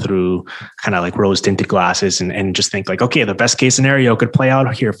stuff through kind of like rose tinted glasses and just think like, okay, the best case scenario could play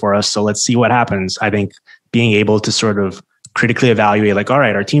out here for us. So let's see what happens. I think being able to sort of critically evaluate like, all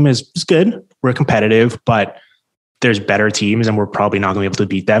right, our team is good. We're competitive, but there's better teams and we're probably not going to be able to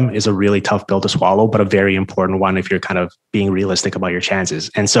beat them is a really tough pill to swallow, but a very important one if you're kind of being realistic about your chances.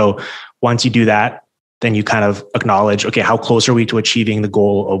 And so once you do that, then you kind of acknowledge, okay, how close are we to achieving the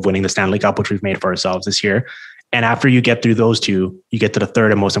goal of winning the Stanley Cup, which we've made for ourselves this year? And after you get through those two, you get to the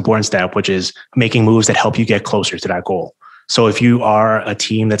third and most important step, which is making moves that help you get closer to that goal. So if you are a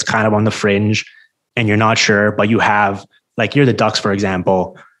team that's kind of on the fringe and you're not sure, but you have, like you're the Ducks, for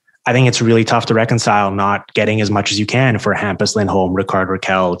example, I think it's really tough to reconcile not getting as much as you can for Hampus Lindholm, Rickard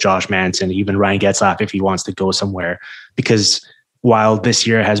Rakell, Josh Manson, even Ryan Getzlaf if he wants to go somewhere. Because while this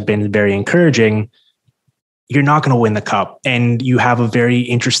year has been very encouraging, you're not going to win the cup. And you have a very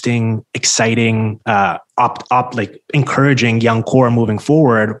interesting, exciting, encouraging young core moving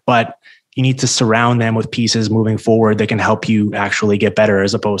forward, but you need to surround them with pieces moving forward that can help you actually get better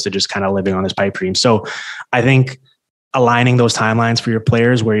as opposed to just kind of living on this pipe dream. So I think aligning those timelines for your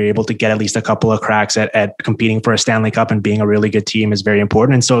players where you're able to get at least a couple of cracks at competing for a Stanley Cup and being a really good team is very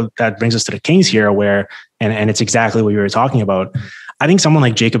important. And so that brings us to the Kings here where, and it's exactly what we were talking about. I think someone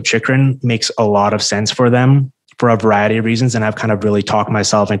like Jacob Chychrun makes a lot of sense for them for a variety of reasons. And I've kind of really talked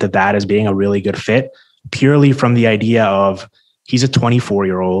myself into that as being a really good fit, purely from the idea of he's a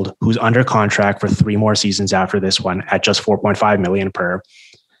 24-year-old who's under contract for 3 more seasons after this one at just $4.5 million per.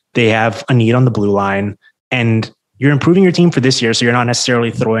 They have a need on the blue line, and you're improving your team for this year. So you're not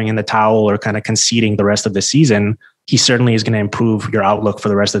necessarily throwing in the towel or kind of conceding the rest of the season. He certainly is going to improve your outlook for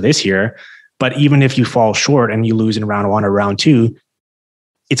the rest of this year. But even if you fall short and you lose in round 1 or round 2,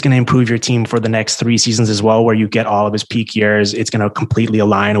 it's going to improve your team for the next 3 seasons as well, where you get all of his peak years. It's going to completely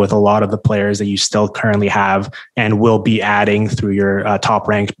align with a lot of the players that you still currently have and will be adding through your top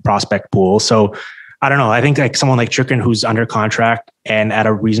ranked prospect pool. So I don't know. I think like someone like Chychrun who's under contract and at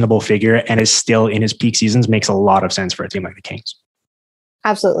a reasonable figure and is still in his peak seasons makes a lot of sense for a team like the Kings.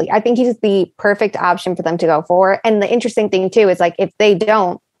 Absolutely. I think he's the perfect option for them to go for. And the interesting thing too is like, if they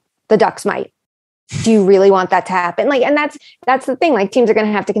don't, the Ducks might. Do you really want that to happen? Like, and that's the thing, like teams are going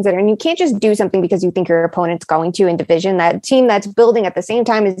to have to consider, and you can't just do something because you think your opponent's going to in division. That team that's building at the same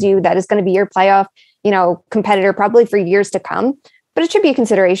time as you, that is going to be your playoff, competitor probably for years to come. But it should be a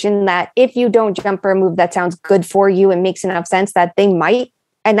consideration that if you don't jump for a move that sounds good for you and makes enough sense, that they might,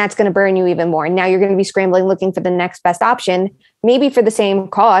 and that's going to burn you even more. And now you're going to be scrambling, looking for the next best option, maybe for the same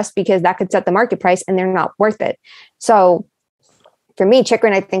cost, because that could set the market price and they're not worth it. So for me,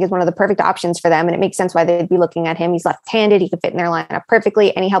 Chychrun, I think, is one of the perfect options for them. And it makes sense why they'd be looking at him. He's left-handed. He could fit in their lineup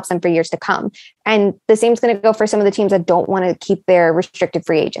perfectly, and he helps them for years to come. And the same is going to go for some of the teams that don't want to keep their restricted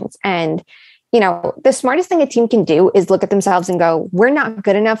free agents. And, the smartest thing a team can do is look at themselves and go, we're not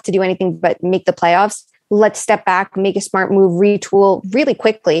good enough to do anything but make the playoffs. Let's step back, make a smart move, retool really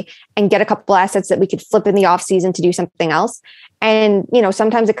quickly, and get a couple assets that we could flip in the offseason to do something else. And,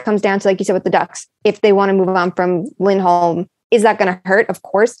 sometimes it comes down to, like you said, with the Ducks, if they want to move on from Lindholm, is that going to hurt? Of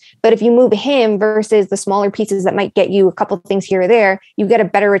course. But if you move him versus the smaller pieces that might get you a couple of things here or there, you get a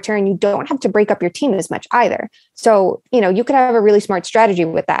better return. You don't have to break up your team as much either. So, you could have a really smart strategy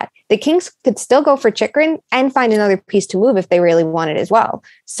with that. The Kings could still go for Chychrun and find another piece to move if they really wanted as well.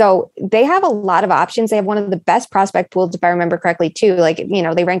 So they have a lot of options. They have one of the best prospect pools, if I remember correctly, too. Like,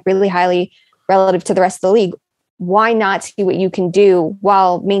 they rank really highly relative to the rest of the league. Why not see what you can do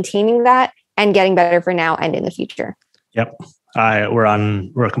while maintaining that and getting better for now and in the future? Yep.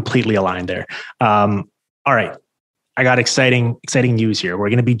 We're completely aligned there. All right. I got exciting news here. We're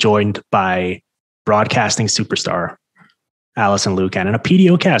going to be joined by broadcasting superstar Allison Lucan and a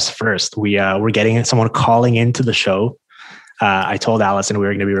PDO cast first. We're getting someone calling into the show. I told Allison we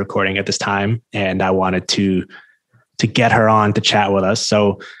were going to be recording at this time, and I wanted to get her on to chat with us.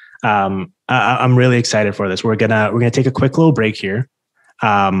 So I'm really excited for this. We're gonna take a quick little break here,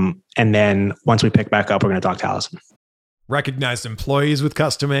 and then once we pick back up, we're going to talk to Allison. Recognize employees with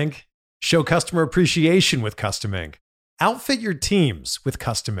Custom Ink. Show customer appreciation with Custom Ink. Outfit your teams with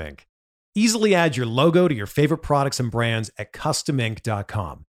Custom Ink. Easily add your logo to your favorite products and brands at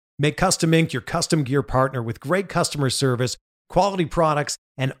customink.com. Make Custom Ink your custom gear partner with great customer service, quality products,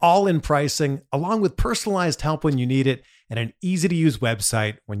 and all-in pricing, along with personalized help when you need it and an easy-to-use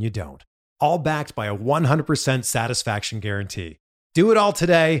website when you don't. all backed by a 100% satisfaction guarantee. Do it all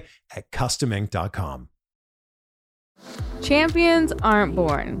today at CustomInk.com. Champions aren't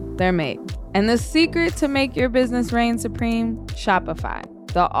born, they're made. And the secret to make your business reign supreme? Shopify,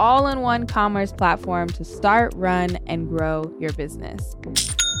 the all-in-one commerce platform to start, run, and grow your business.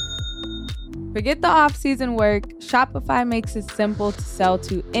 Forget the off-season work. Shopify makes it simple to sell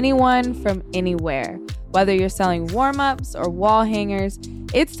to anyone from anywhere. Whether you're selling warm-ups or wall hangers,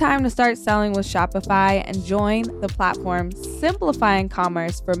 it's time to start selling with Shopify and join the platform simplifying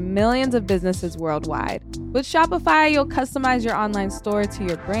commerce for millions of businesses worldwide. With Shopify, you'll customize your online store to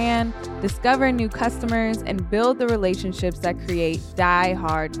your brand, discover new customers, and build the relationships that create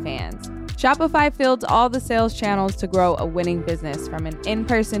die-hard fans. Shopify fields all the sales channels to grow a winning business, from an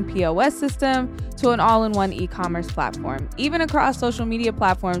in-person POS system to an all-in-one e-commerce platform, even across social media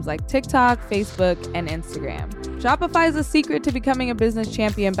platforms like TikTok, Facebook, and Instagram. Shopify is the secret to becoming a business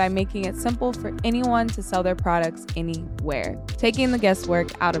champion by making it simple for anyone to sell their products anywhere, taking the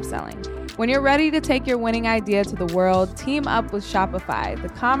guesswork out of selling. When you're ready to take your winning idea to the world, team up with Shopify, the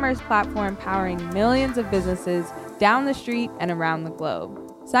commerce platform powering millions of businesses down the street and around the globe.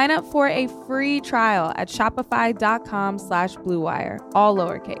 Sign up for a free trial at shopify.com/bluewire, all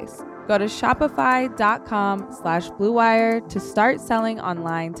lowercase. Go to shopify.com/bluewire to start selling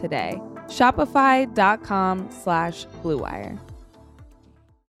online today. Shopify.com/bluewire.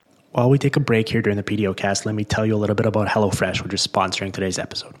 While we take a break here during the PDOcast, let me tell you a little bit about HelloFresh, which is sponsoring today's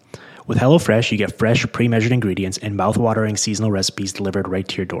episode. With HelloFresh, you get fresh, pre-measured ingredients and mouth-watering seasonal recipes delivered right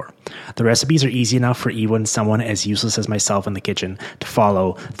to your door. The recipes are easy enough for even someone as useless as myself in the kitchen to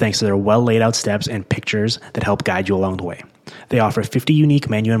follow, thanks to their well-laid-out steps and pictures that help guide you along the way. They offer 50 unique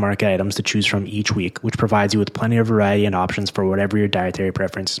menu and market items to choose from each week, which provides you with plenty of variety and options for whatever your dietary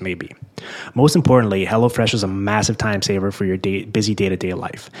preferences may be. Most importantly, HelloFresh is a massive time saver for your busy day-to-day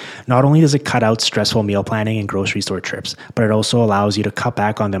life. Not only does it cut out stressful meal planning and grocery store trips, but it also allows you to cut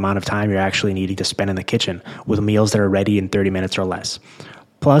back on the amount of time you're actually needing to spend in the kitchen with meals that are ready in 30 minutes or less.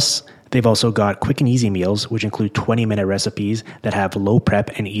 Plus, they've also got quick and easy meals, which include 20-minute recipes that have low prep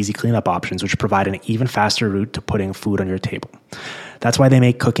and easy cleanup options, which provide an even faster route to putting food on your table. That's why they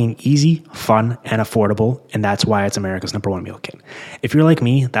make cooking easy, fun, and affordable, and that's why it's America's #1 meal kit. If you're like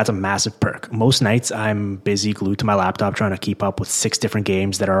me, that's a massive perk. Most nights, I'm busy glued to my laptop trying to keep up with 6 different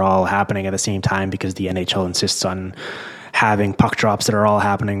games that are all happening at the same time because the NHL insists on having puck drops that are all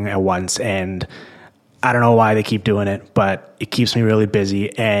happening at once, and I don't know why they keep doing it, but it keeps me really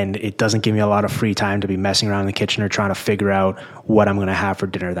busy and it doesn't give me a lot of free time to be messing around in the kitchen or trying to figure out what I'm going to have for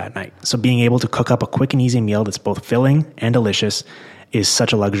dinner that night. So being able to cook up a quick and easy meal that's both filling and delicious is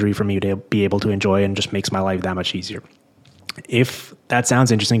such a luxury for me to be able to enjoy and just makes my life that much easier. If that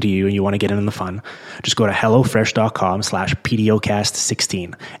sounds interesting to you and you want to get in the fun, just go to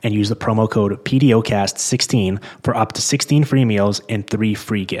hellofresh.com/PDOcast16 and use the promo code PDOcast16 for up to 16 free meals and 3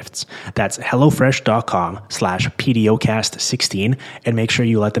 free gifts. That's hellofresh.com/PDOcast16 and make sure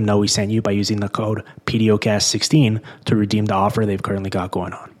you let them know we sent you by using the code PDOcast16 to redeem the offer they've currently got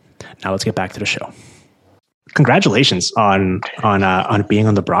going on. Now let's get back to the show. Congratulations on being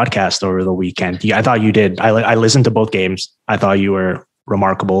on the broadcast over the weekend. I thought you did. I listened to both games. I thought you were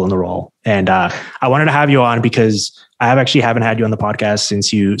remarkable in the role, and I wanted to have you on because I haven't had you on the podcast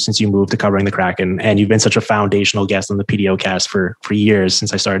since you moved to covering the Kraken, and you've been such a foundational guest on the PDOcast for years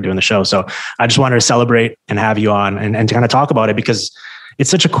since I started doing the show. So I just wanted to celebrate and have you on and to kind of talk about it because it's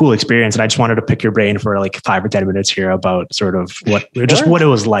such a cool experience. And I just wanted to pick your brain for like 5 or 10 minutes here about sort of what it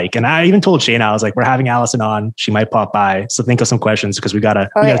was like. And I even told Shayna, I was like, we're having Allison on. She might pop by. So think of some questions because we gotta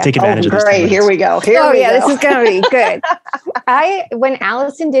take advantage of this. Great. Here we go. This is going to be good. When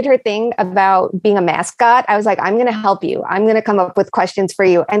Allison did her thing about being a mascot, I was like, I'm going to help you. I'm going to come up with questions for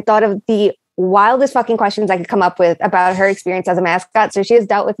you, and thought of the wildest fucking questions I could come up with about her experience as a mascot. So she has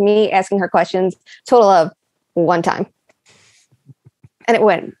dealt with me asking her questions total of 1 time. And it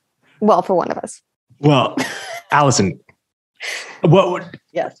went well for one of us. Well, Allison,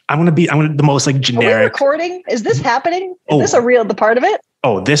 yes, I'm going to the most like generic. Are we recording? Is this happening? Is this the part of it?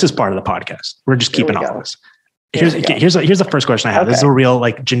 Oh, this is part of the podcast. We're just keeping all of this. Here's the first question I have. Okay. This is a real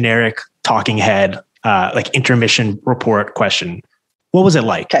like generic talking head, like intermission report question. What was it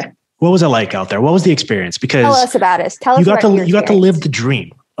like? Okay. What was it like out there? What was the experience? Because tell us about it. You got to live the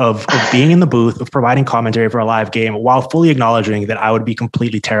dream of being in the booth, of providing commentary for a live game while fully acknowledging that I would be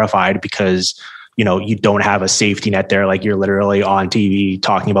completely terrified because, you don't have a safety net there. Like you're literally on TV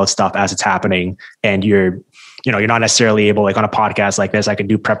talking about stuff as it's happening and you're you're not necessarily able, like on a podcast like this, I can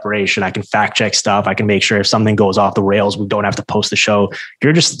do preparation, I can fact check stuff, I can make sure if something goes off the rails, we don't have to post the show.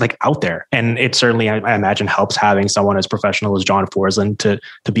 You're just like out there. And it certainly, I imagine, helps having someone as professional as John Forsland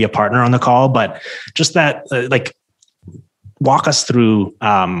to be a partner on the call. But just that, walk us through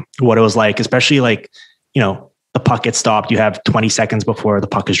what it was like, especially the puck gets stopped. You have 20 seconds before the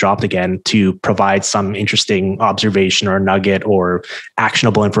puck is dropped again to provide some interesting observation or nugget or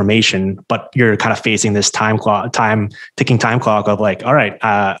actionable information. But you're kind of facing this ticking time clock of like, all right,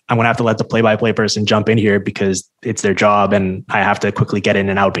 I'm going to have to let the play-by-play person jump in here because it's their job and I have to quickly get in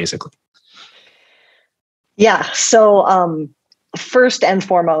and out, basically. Yeah. So first and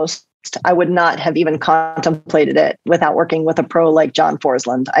foremost, I would not have even contemplated it without working with a pro like John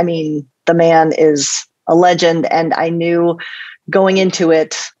Forsland. I mean, the man is a legend. And I knew going into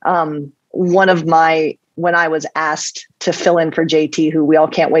it, when I was asked to fill in for JT, who we all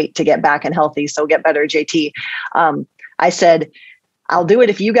can't wait to get back and healthy, so get better, JT. I said, I'll do it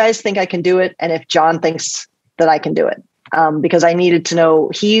if you guys think I can do it. And if John thinks that I can do it, because I needed to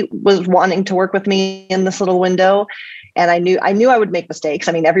know he was wanting to work with me in this little window. And I knew I would make mistakes.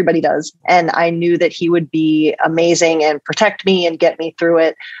 I mean, everybody does. And I knew that he would be amazing and protect me and get me through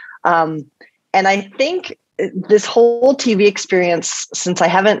it. And I think this whole TV experience, since I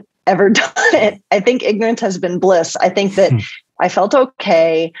haven't ever done it, I think ignorance has been bliss. I think that I felt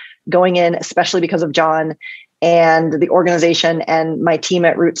okay going in, especially because of John and the organization, and my team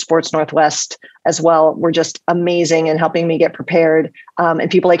at Root Sports Northwest as well were just amazing in helping me get prepared. And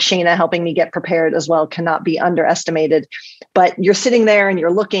people like Shayna helping me get prepared as well cannot be underestimated. But you're sitting there and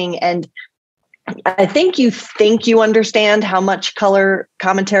you're looking, and I think you understand how much color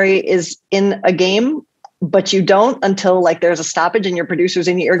commentary is in a game, but you don't until like there's a stoppage and your producer's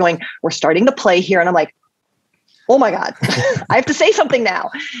in your ear going, we're starting to play here. And I'm like, oh my God, I have to say something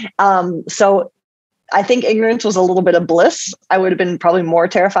now. So I think ignorance was a little bit of bliss. I would have been probably more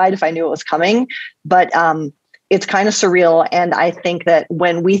terrified if I knew it was coming, but it's kind of surreal. And I think that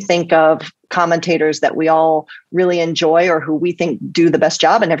when we think of commentators that we all really enjoy or who we think do the best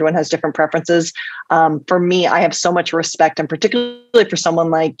job, and everyone has different preferences. For me, I have so much respect, and particularly for someone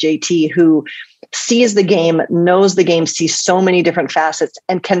like JT, who sees the game, knows the game, sees so many different facets,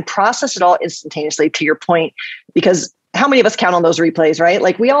 and can process it all instantaneously, to your point, because how many of us count on those replays, right?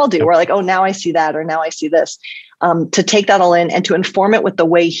 Like we all do. We're like, oh, now I see that, or now I see this. To take that all in and to inform it with the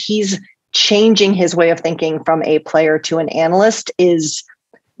way he's changing his way of thinking from a player to an analyst is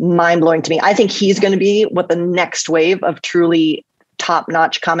mind-blowing to me. I think he's going to be what the next wave of truly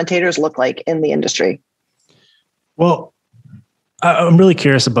top-notch commentators look like in the industry. Well, I'm really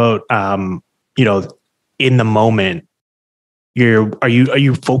curious about, in the moment, are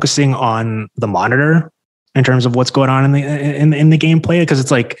you focusing on the monitor in terms of what's going on in the gameplay? Because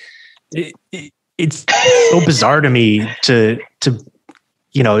it's like, it's so bizarre to me to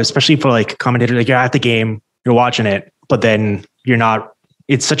especially for like commentators, like you're at the game, you're watching it, but then you're not.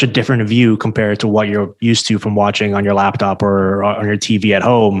 It's such a different view compared to what you're used to from watching on your laptop or on your TV at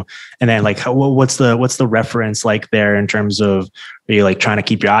home. And then like, what's the reference like there in terms of, are you like trying to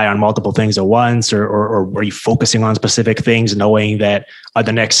keep your eye on multiple things at once, or are you focusing on specific things, knowing that at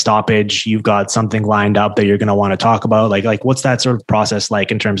the next stoppage, you've got something lined up that you're going to want to talk about? Like what's that sort of process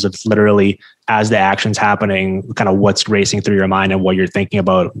like in terms of literally as the action's happening, kind of what's racing through your mind and what you're thinking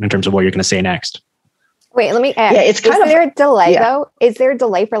about in terms of what you're going to say next? Wait, let me ask. Yeah, it's kind of. Is there a delay though? Is there a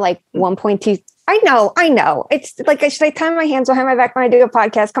delay for like 1.2? I know. It's like, should I tie my hands behind my back when I do a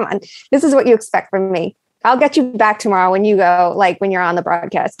podcast? Come on. This is what you expect from me. I'll get you back tomorrow when you go, like when you're on the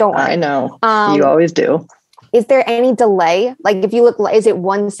broadcast. Don't worry. I know. You always do. Is there any delay? Like if you look, is it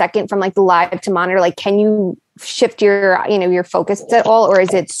 1 second from like the live to monitor? Like, can you shift your, your focus at all? Or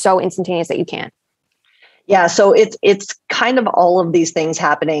is it so instantaneous that you can't? Yeah. So it's kind of all of these things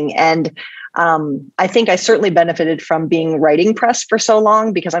happening. And I think I certainly benefited from being writing press for so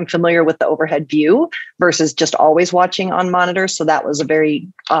long because I'm familiar with the overhead view versus just always watching on monitors. So that was a very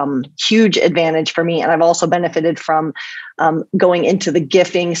huge advantage for me. And I've also benefited from going into the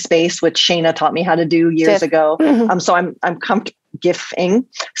gifting space, which Shayna taught me how to do years ago. Mm-hmm. So I'm gifting.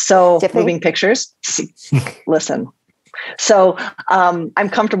 So moving pictures. Listen. So I'm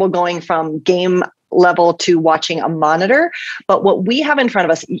comfortable going from game level to watching a monitor. But what we have in front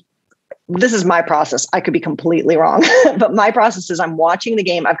of us, this is my process. I could be completely wrong, but my process is I'm watching the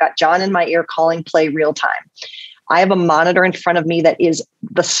game. I've got John in my ear calling play real time. I have a monitor in front of me that is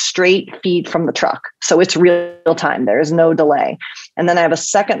the straight feed from the truck. So it's real time. There is no delay. And then I have a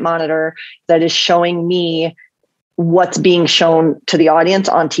second monitor that is showing me what's being shown to the audience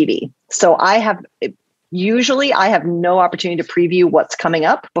on TV. So I have Usually I have no opportunity to preview what's coming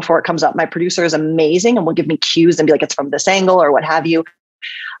up before it comes up. My producer is amazing and will give me cues and be like, it's from this angle or what have you.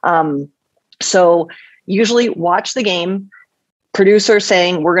 So usually watch the game, producer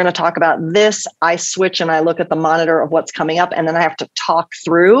saying, we're going to talk about this. I switch and I look at the monitor of what's coming up, and then I have to talk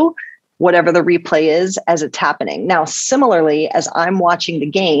through whatever the replay is as it's happening. Now, similarly, as I'm watching the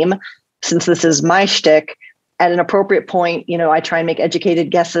game, since this is my shtick, at an appropriate point, I try and make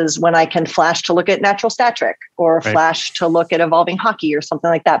educated guesses when I can flash to look at natural stat trick or flash to look at evolving hockey or something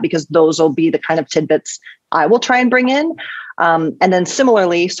like that, because those will be the kind of tidbits I will try and bring in. And then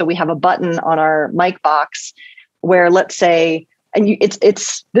similarly, so we have a button on our mic box where, let's say, and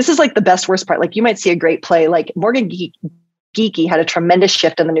this is like the best worst part. Like, you might see a great play, like Morgan Geeky had a tremendous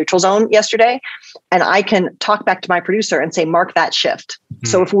shift in the neutral zone yesterday. And I can talk back to my producer and say, mark that shift.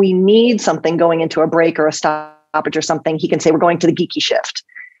 So if we need something going into a break or a stoppage or something, he can say, we're going to the Geeky shift.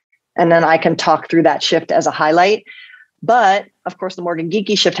 And then I can talk through that shift as a highlight. But of course, the Morgan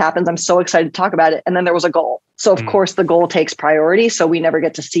Geeky shift happens. I'm so excited to talk about it. And then there was a goal. So of course the goal takes priority. So we never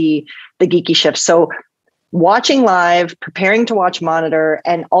get to see the Geeky shift. So watching live, preparing to watch monitor,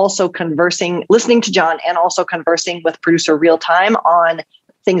 and also conversing, listening to John, and also conversing with producer real time on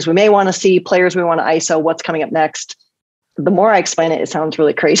things we may want to see, players we want to ISO, what's coming up next. The more I explain it, it sounds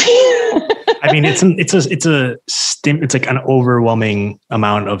really crazy. I mean, it's like an overwhelming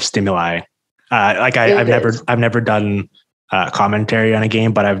amount of stimuli. I've never done commentary on a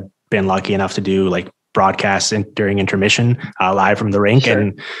game, but I've been lucky enough to do like broadcasts during intermission live from the rink,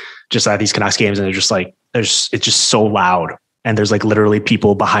 and just at these Canucks games, and they're just like, it's just so loud. And there's like literally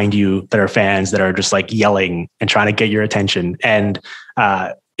people behind you that are fans that are just like yelling and trying to get your attention. And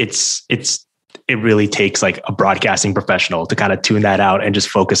it really takes like a broadcasting professional to kind of tune that out and just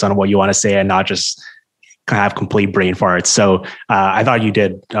focus on what you want to say and not just kind of have complete brain farts. So I thought you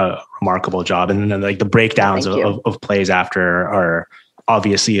did a remarkable job. And then like the breakdowns of plays after are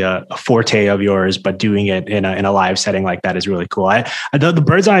obviously a forte of yours, but doing it in a live setting like that is really cool. The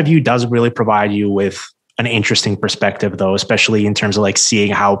bird's eye view does really provide you with an interesting perspective, though, especially in terms of like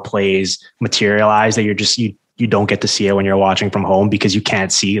seeing how plays materialize that you don't get to see it when you're watching from home, because you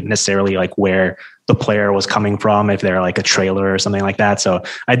can't see necessarily like where the player was coming from if they're like a trailer or something like that. So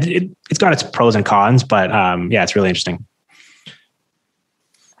it's got its pros and cons, but it's really interesting.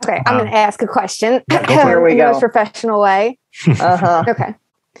 Okay, I'm going to ask a question in the most professional way.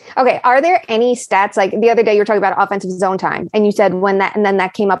 Okay. Are there any stats, like the other day you were talking about offensive zone time, and you said when that, and then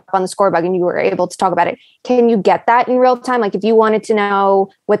that came up on the score bug and you were able to talk about it. Can you get that in real time? Like if you wanted to know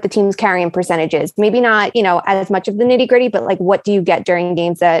what the team's carrying percentage is, maybe not, as much of the nitty gritty, but like what do you get during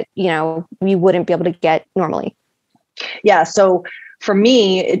games that, you wouldn't be able to get normally? Yeah. So for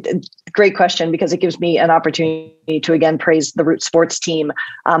me, great question, because it gives me an opportunity to, again, praise the Root Sports team.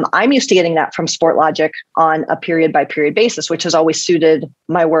 I'm used to getting that from SportLogic on a period by period basis, which has always suited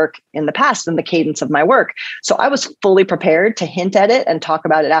my work in the past and the cadence of my work. So I was fully prepared to hint at it and talk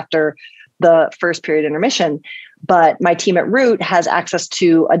about it after the first period intermission. But my team at Root has access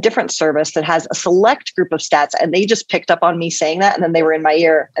to a different service that has a select group of stats. And they just picked up on me saying that. And then they were in my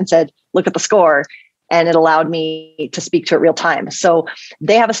ear and said, look at the score. And it allowed me to speak to it real time. So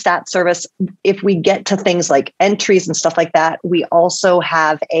they have a stat service. If we get to things like entries and stuff like that, we also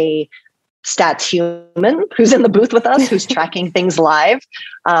have a stats human who's in the booth with us, who's tracking things live.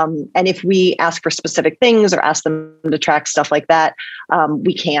 And if we ask for specific things or ask them to track stuff like that,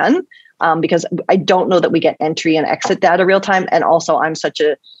 we can, because I don't know that we get entry and exit data real time. And also I'm such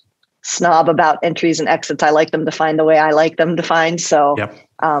a snob about entries and exits. I like them defined the way I like them defined. So,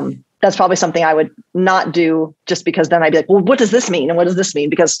 that's probably something I would not do, just because then I'd be like, well, what does this mean? And what does this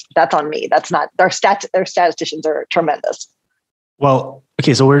mean? Because that's on me. That's not their statisticians are tremendous. Well,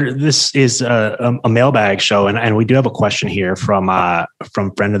 okay. So this is a mailbag show, and we do have a question here from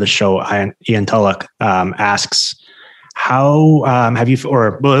friend of the show, Ian Tulloch, asks, how have you,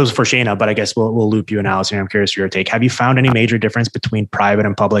 it was for Shayna, but I guess we'll loop you and Allison. I'm curious for your take. Have you found any major difference between private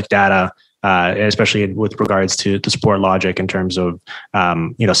and public data, especially with regards to SportLogic in terms of,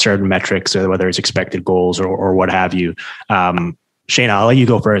 certain metrics, or whether it's expected goals or what have you? Shayna, I'll let you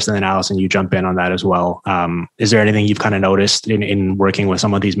go first, and then Allison, you jump in on that as well. Is there anything you've kind of noticed in working with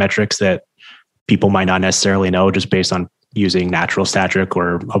some of these metrics that people might not necessarily know, just based on using natural stat trick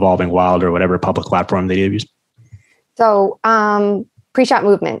or Evolving Wild or whatever public platform they use? So pre-shot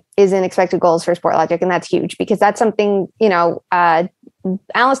movement is in expected goals for SportLogic, and that's huge, because that's something,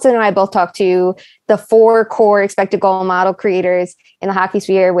 Allison and I both talked to the 4 core expected goal model creators in the hockey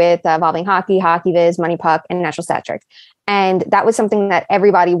sphere with Evolving Hockey, HockeyViz, Money Puck, and Natural Stat Trick. And that was something that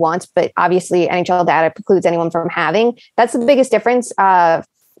everybody wants, but obviously NHL data precludes anyone from having. That's the biggest difference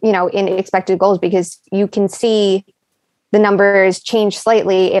in expected goals, because you can see the numbers change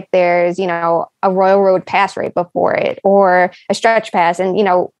slightly if there's, a Royal Road pass right before it or a stretch pass. And,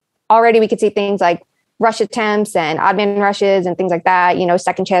 already we could see things like rush attempts and odd man rushes and things like that,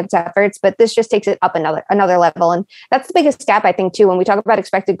 second chance efforts, but this just takes it up another level. And that's the biggest gap, I think, too. When we talk about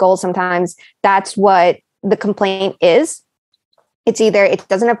expected goals, sometimes that's what the complaint is. It's either it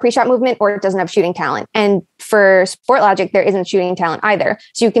doesn't have pre-shot movement or it doesn't have shooting talent. And for Sportlogic, there isn't shooting talent either.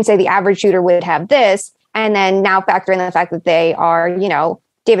 So you can say the average shooter would have this, and then now factor in the fact that they are,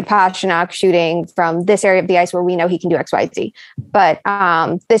 David Pastrnak shooting from this area of the ice where we know he can do X, Y, Z. But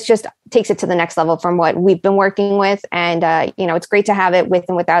this just takes it to the next level from what we've been working with. And, it's great to have it with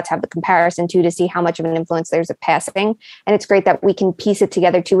and without, to have the comparison too, to see how much of an influence there's of passing. And it's great that we can piece it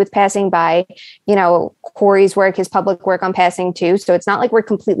together too with passing by, Corey's work, his public work on passing too. So it's not like we're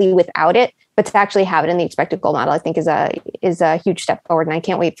completely without it, but to actually have it in the expected goal model, I think is a huge step forward. And I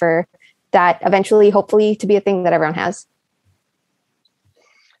can't wait for that eventually, hopefully, to be a thing that everyone has.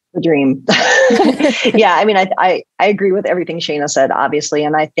 The dream. Yeah. I mean, I agree with everything Shayna said, obviously.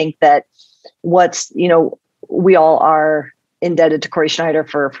 And I think that we all are indebted to Corey Schneider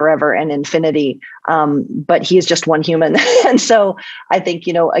for forever and infinity. But he is just one human. And so I think,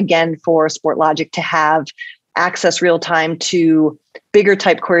 again, for Sportlogic to have access real time to bigger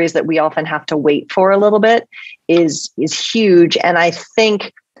type queries that we often have to wait for a little bit is huge. And I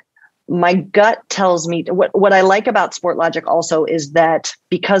think my gut tells me what I like about Sportlogic also is that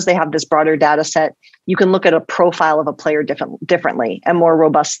because they have this broader data set, you can look at a profile of a player differently and more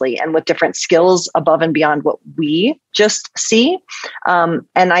robustly and with different skills above and beyond what we just see. And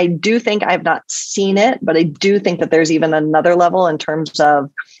I do think, I've not seen it, but I do think that there's even another level in terms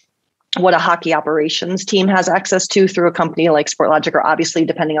of what a hockey operations team has access to through a company like Sportlogic, or obviously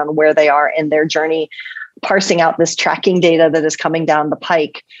depending on where they are in their journey, parsing out this tracking data that is coming down the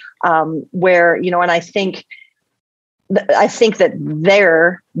pike. Where, and I think that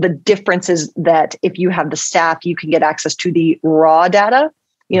the difference is that if you have the staff, you can get access to the raw data.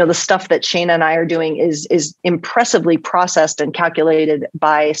 The stuff that Shayna and I are doing is impressively processed and calculated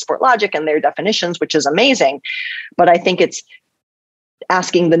by Sportlogic and their definitions, which is amazing. But I think it's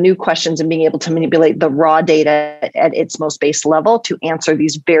asking the new questions and being able to manipulate the raw data at its most base level to answer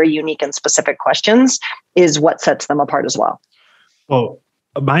these very unique and specific questions is what sets them apart as well. Well,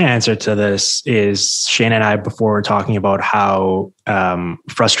 my answer to this is Shane and I before were talking about how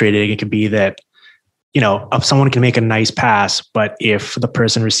frustrating it can be that, if someone can make a nice pass, but if the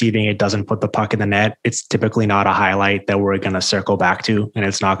person receiving it doesn't put the puck in the net, it's typically not a highlight that we're going to circle back to. And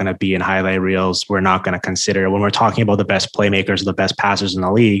it's not going to be in highlight reels. We're not going to consider when we're talking about the best playmakers, the best passers in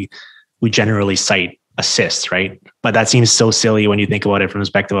the league, we generally cite assists, right? But that seems so silly when you think about it from the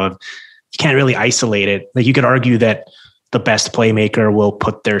perspective of you can't really isolate it. Like you could argue that the best playmaker will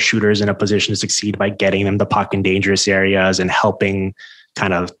put their shooters in a position to succeed by getting them the puck in dangerous areas and helping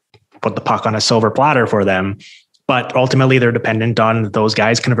kind of put the puck on a silver platter for them. But ultimately they're dependent on those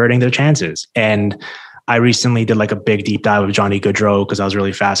guys converting their chances. And I recently did like a big deep dive of Johnny Gaudreau because I was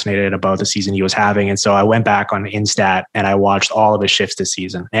really fascinated about the season he was having. And so I went back on Instat and I watched all of his shifts this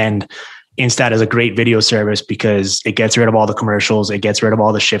season. And Instat is a great video service because it gets rid of all the commercials. It gets rid of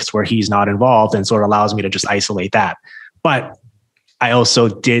all the shifts where he's not involved and sort of allows me to just isolate that. But I also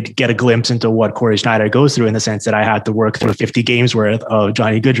did get a glimpse into what Corey Schneider goes through in the sense that I had to work through 50 games worth of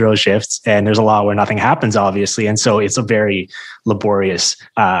Johnny Gaudreau shifts. And there's a lot where nothing happens, obviously. And so it's a very laborious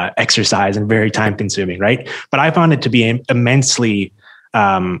exercise and very time consuming, right? But I found it to be immensely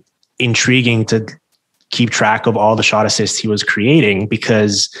intriguing to keep track of all the shot assists he was creating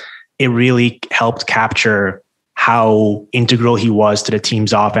because it really helped capture how integral he was to the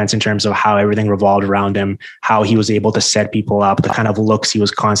team's offense in terms of how everything revolved around him, how he was able to set people up, the kind of looks he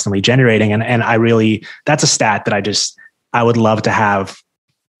was constantly generating. And I really, that's a stat that I would love to have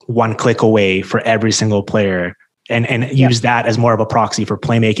one click away for every single player and use that as more of a proxy for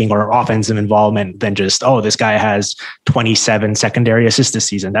playmaking or offensive involvement than just, this guy has 27 secondary assists this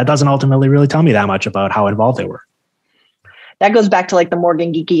season. That doesn't ultimately really tell me that much about how involved they were. That goes back to like the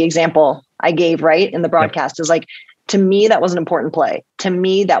Morgan Geekie example I gave, right? In the broadcast is like, to me, that was an important play. To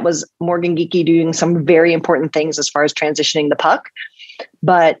me, that was Morgan Geekie doing some very important things as far as transitioning the puck.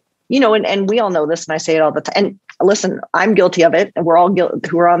 But, and we all know this, and I say it all the time. And listen, I'm guilty of it. And we're all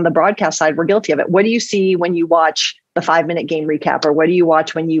who are on the broadcast side, we're guilty of it. What do you see when you watch the 5-minute game recap? Or what do you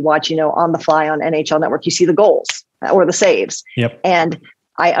watch when you watch, on the fly on NHL Network? You see the goals or the saves. Yep. And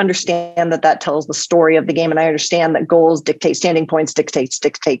I understand that tells the story of the game. And I understand that goals dictate, standing points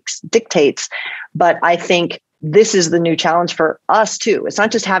dictates. But I think this is the new challenge for us too. It's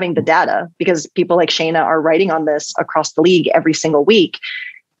not just having the data, because people like Shayna are writing on this across the league every single week.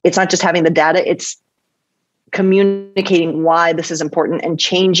 it's not just having the data, it's communicating why this is important and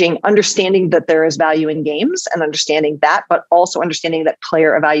understanding that there is value in games and understanding that, but also understanding that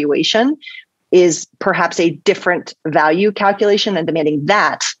player evaluation is perhaps a different value calculation and demanding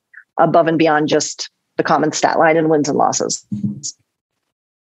that above and beyond just the common stat line and wins and losses.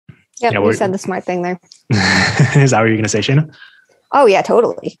 Yep, you said the smart thing there. Is that what you're going to say, Shayna? Oh yeah,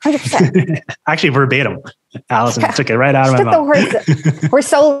 totally. 100%. Actually, verbatim. Allison took it right out of my mouth. We're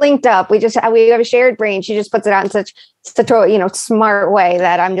so linked up. We have a shared brain. She just puts it out in such a smart way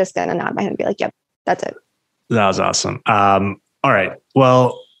that I'm just going to nod my head and be like, yep, that's it. That was awesome. All right.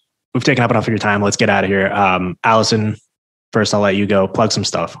 Well, we've taken up enough of your time. Let's get out of here. Allison, first I'll let you go. Plug some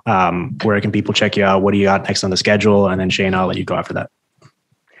stuff. Where can people check you out? What do you got next on the schedule? And then Shane, I'll let you go after that.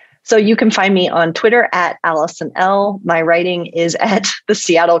 So you can find me on Twitter at Allison L. My writing is at the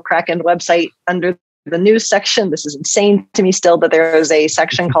Seattle Kraken website under the news section. This is insane to me still, but there is a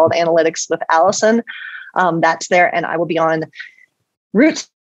section called Analytics with Allison. That's there. And I will be on Root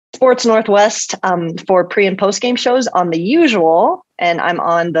Sports Northwest for pre and post game shows on the usual. And I'm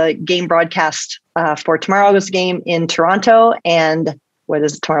on the game broadcast for tomorrow's game in Toronto. And what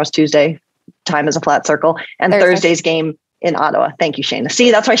is it? Tomorrow's Tuesday. Time is a flat circle. And Thursday's game in Ottawa. Thank you, Shayna. See,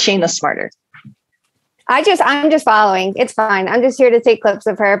 that's why Shayna's smarter. I'm just following. It's fine. I'm just here to take clips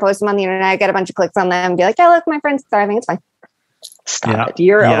of her, post them on the internet, get a bunch of clicks on them, and be like, yeah, look, my friend's thriving. It's fine. Stop it.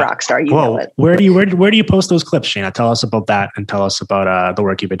 You're a rock star. You know it. Where do you post those clips, Shayna? Tell us about that and tell us about the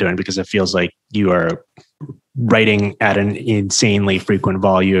work you've been doing, because it feels like you are writing at an insanely frequent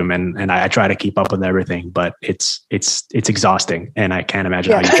volume, and I try to keep up with everything, but it's exhausting, and I can't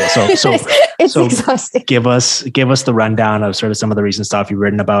imagine how you feel. So it's exhausting. Give us the rundown of sort of some of the recent stuff you've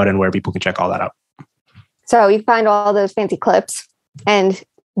written about and where people can check all that out. So you find all those fancy clips and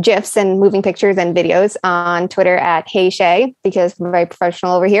GIFs and moving pictures and videos on Twitter at Hey Shay, because we're very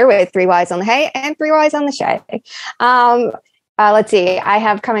professional over here with 3 Ys on the Hey and 3 Ys on the Shay. Let's see. I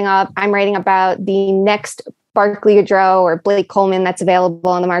have coming up, I'm writing about the next Barkley Gaudreau or Blake Coleman that's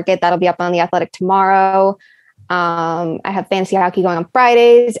available on the market. That'll be up on The Athletic tomorrow. I have fantasy hockey going on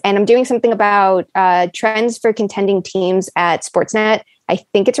Fridays, and I'm doing something about trends for contending teams at Sportsnet. I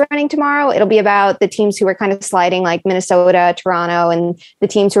think it's running tomorrow. It'll be about the teams who are kind of sliding, like Minnesota, Toronto, and the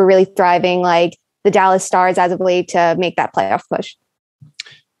teams who are really thriving, like the Dallas Stars as of late, to make that playoff push.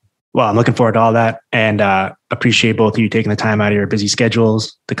 Well, I'm looking forward to all that, and appreciate both of you taking the time out of your busy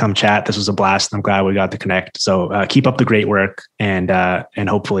schedules to come chat. This was a blast. I'm glad we got to connect. So keep up the great work, and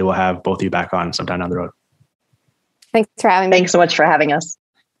hopefully we'll have both of you back on sometime down the road. Thanks for having me. Thanks so much for having us.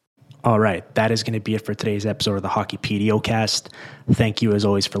 All right. That is going to be it for today's episode of the Hockey PDOcast. Thank you as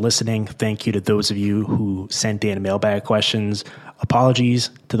always for listening. Thank you to those of you who sent in mailbag questions. Apologies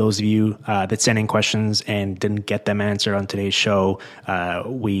to those of you that sent in questions and didn't get them answered on today's show.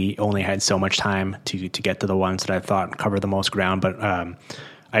 We only had so much time to get to the ones that I thought covered the most ground, but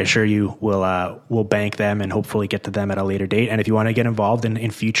I assure you we'll bank them and hopefully get to them at a later date. And if you want to get involved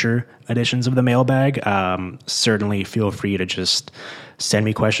in future editions of the mailbag, certainly feel free to just send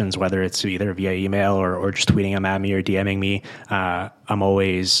me questions, whether it's either via email or just tweeting them at me or DMing me. I'm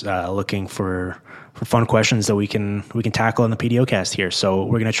always looking for fun questions that we can tackle in the PDOcast here. So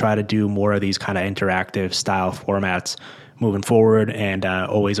we're going to try to do more of these kind of interactive style formats moving forward, and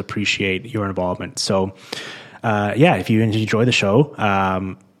always appreciate your involvement. So if you enjoy the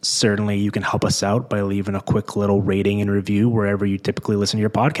show, certainly you can help us out by leaving a quick little rating and review wherever you typically listen to your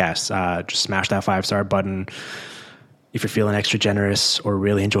podcasts. Just smash that 5-star button. If you're feeling extra generous or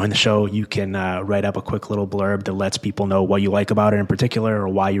really enjoying the show, you can write up a quick little blurb that lets people know what you like about it in particular, or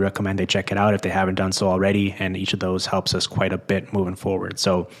why you recommend they check it out if they haven't done so already. And each of those helps us quite a bit moving forward.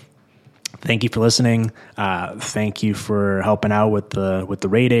 So thank you for listening. Thank you for helping out with the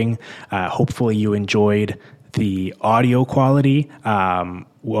rating. Hopefully you enjoyed the audio quality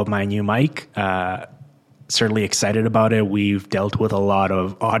of my new mic. Certainly excited about it. We've dealt with a lot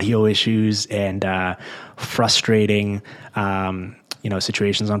of audio issues and frustrating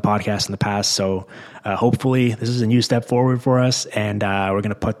situations on podcasts in the past. So hopefully this is a new step forward for us, and we're going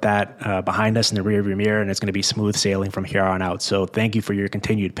to put that behind us in the rearview mirror, and it's going to be smooth sailing from here on out. So thank you for your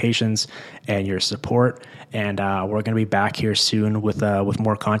continued patience and your support, and we're going to be back here soon with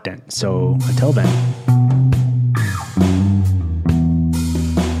more content. So until then.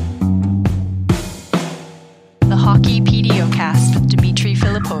 The Hockey PDOcast with Dmitry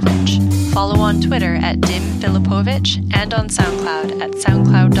Filipovich. Follow on Twitter at Dim Filipovich and on SoundCloud at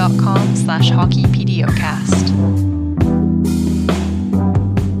soundcloud.com/hockeypdocast.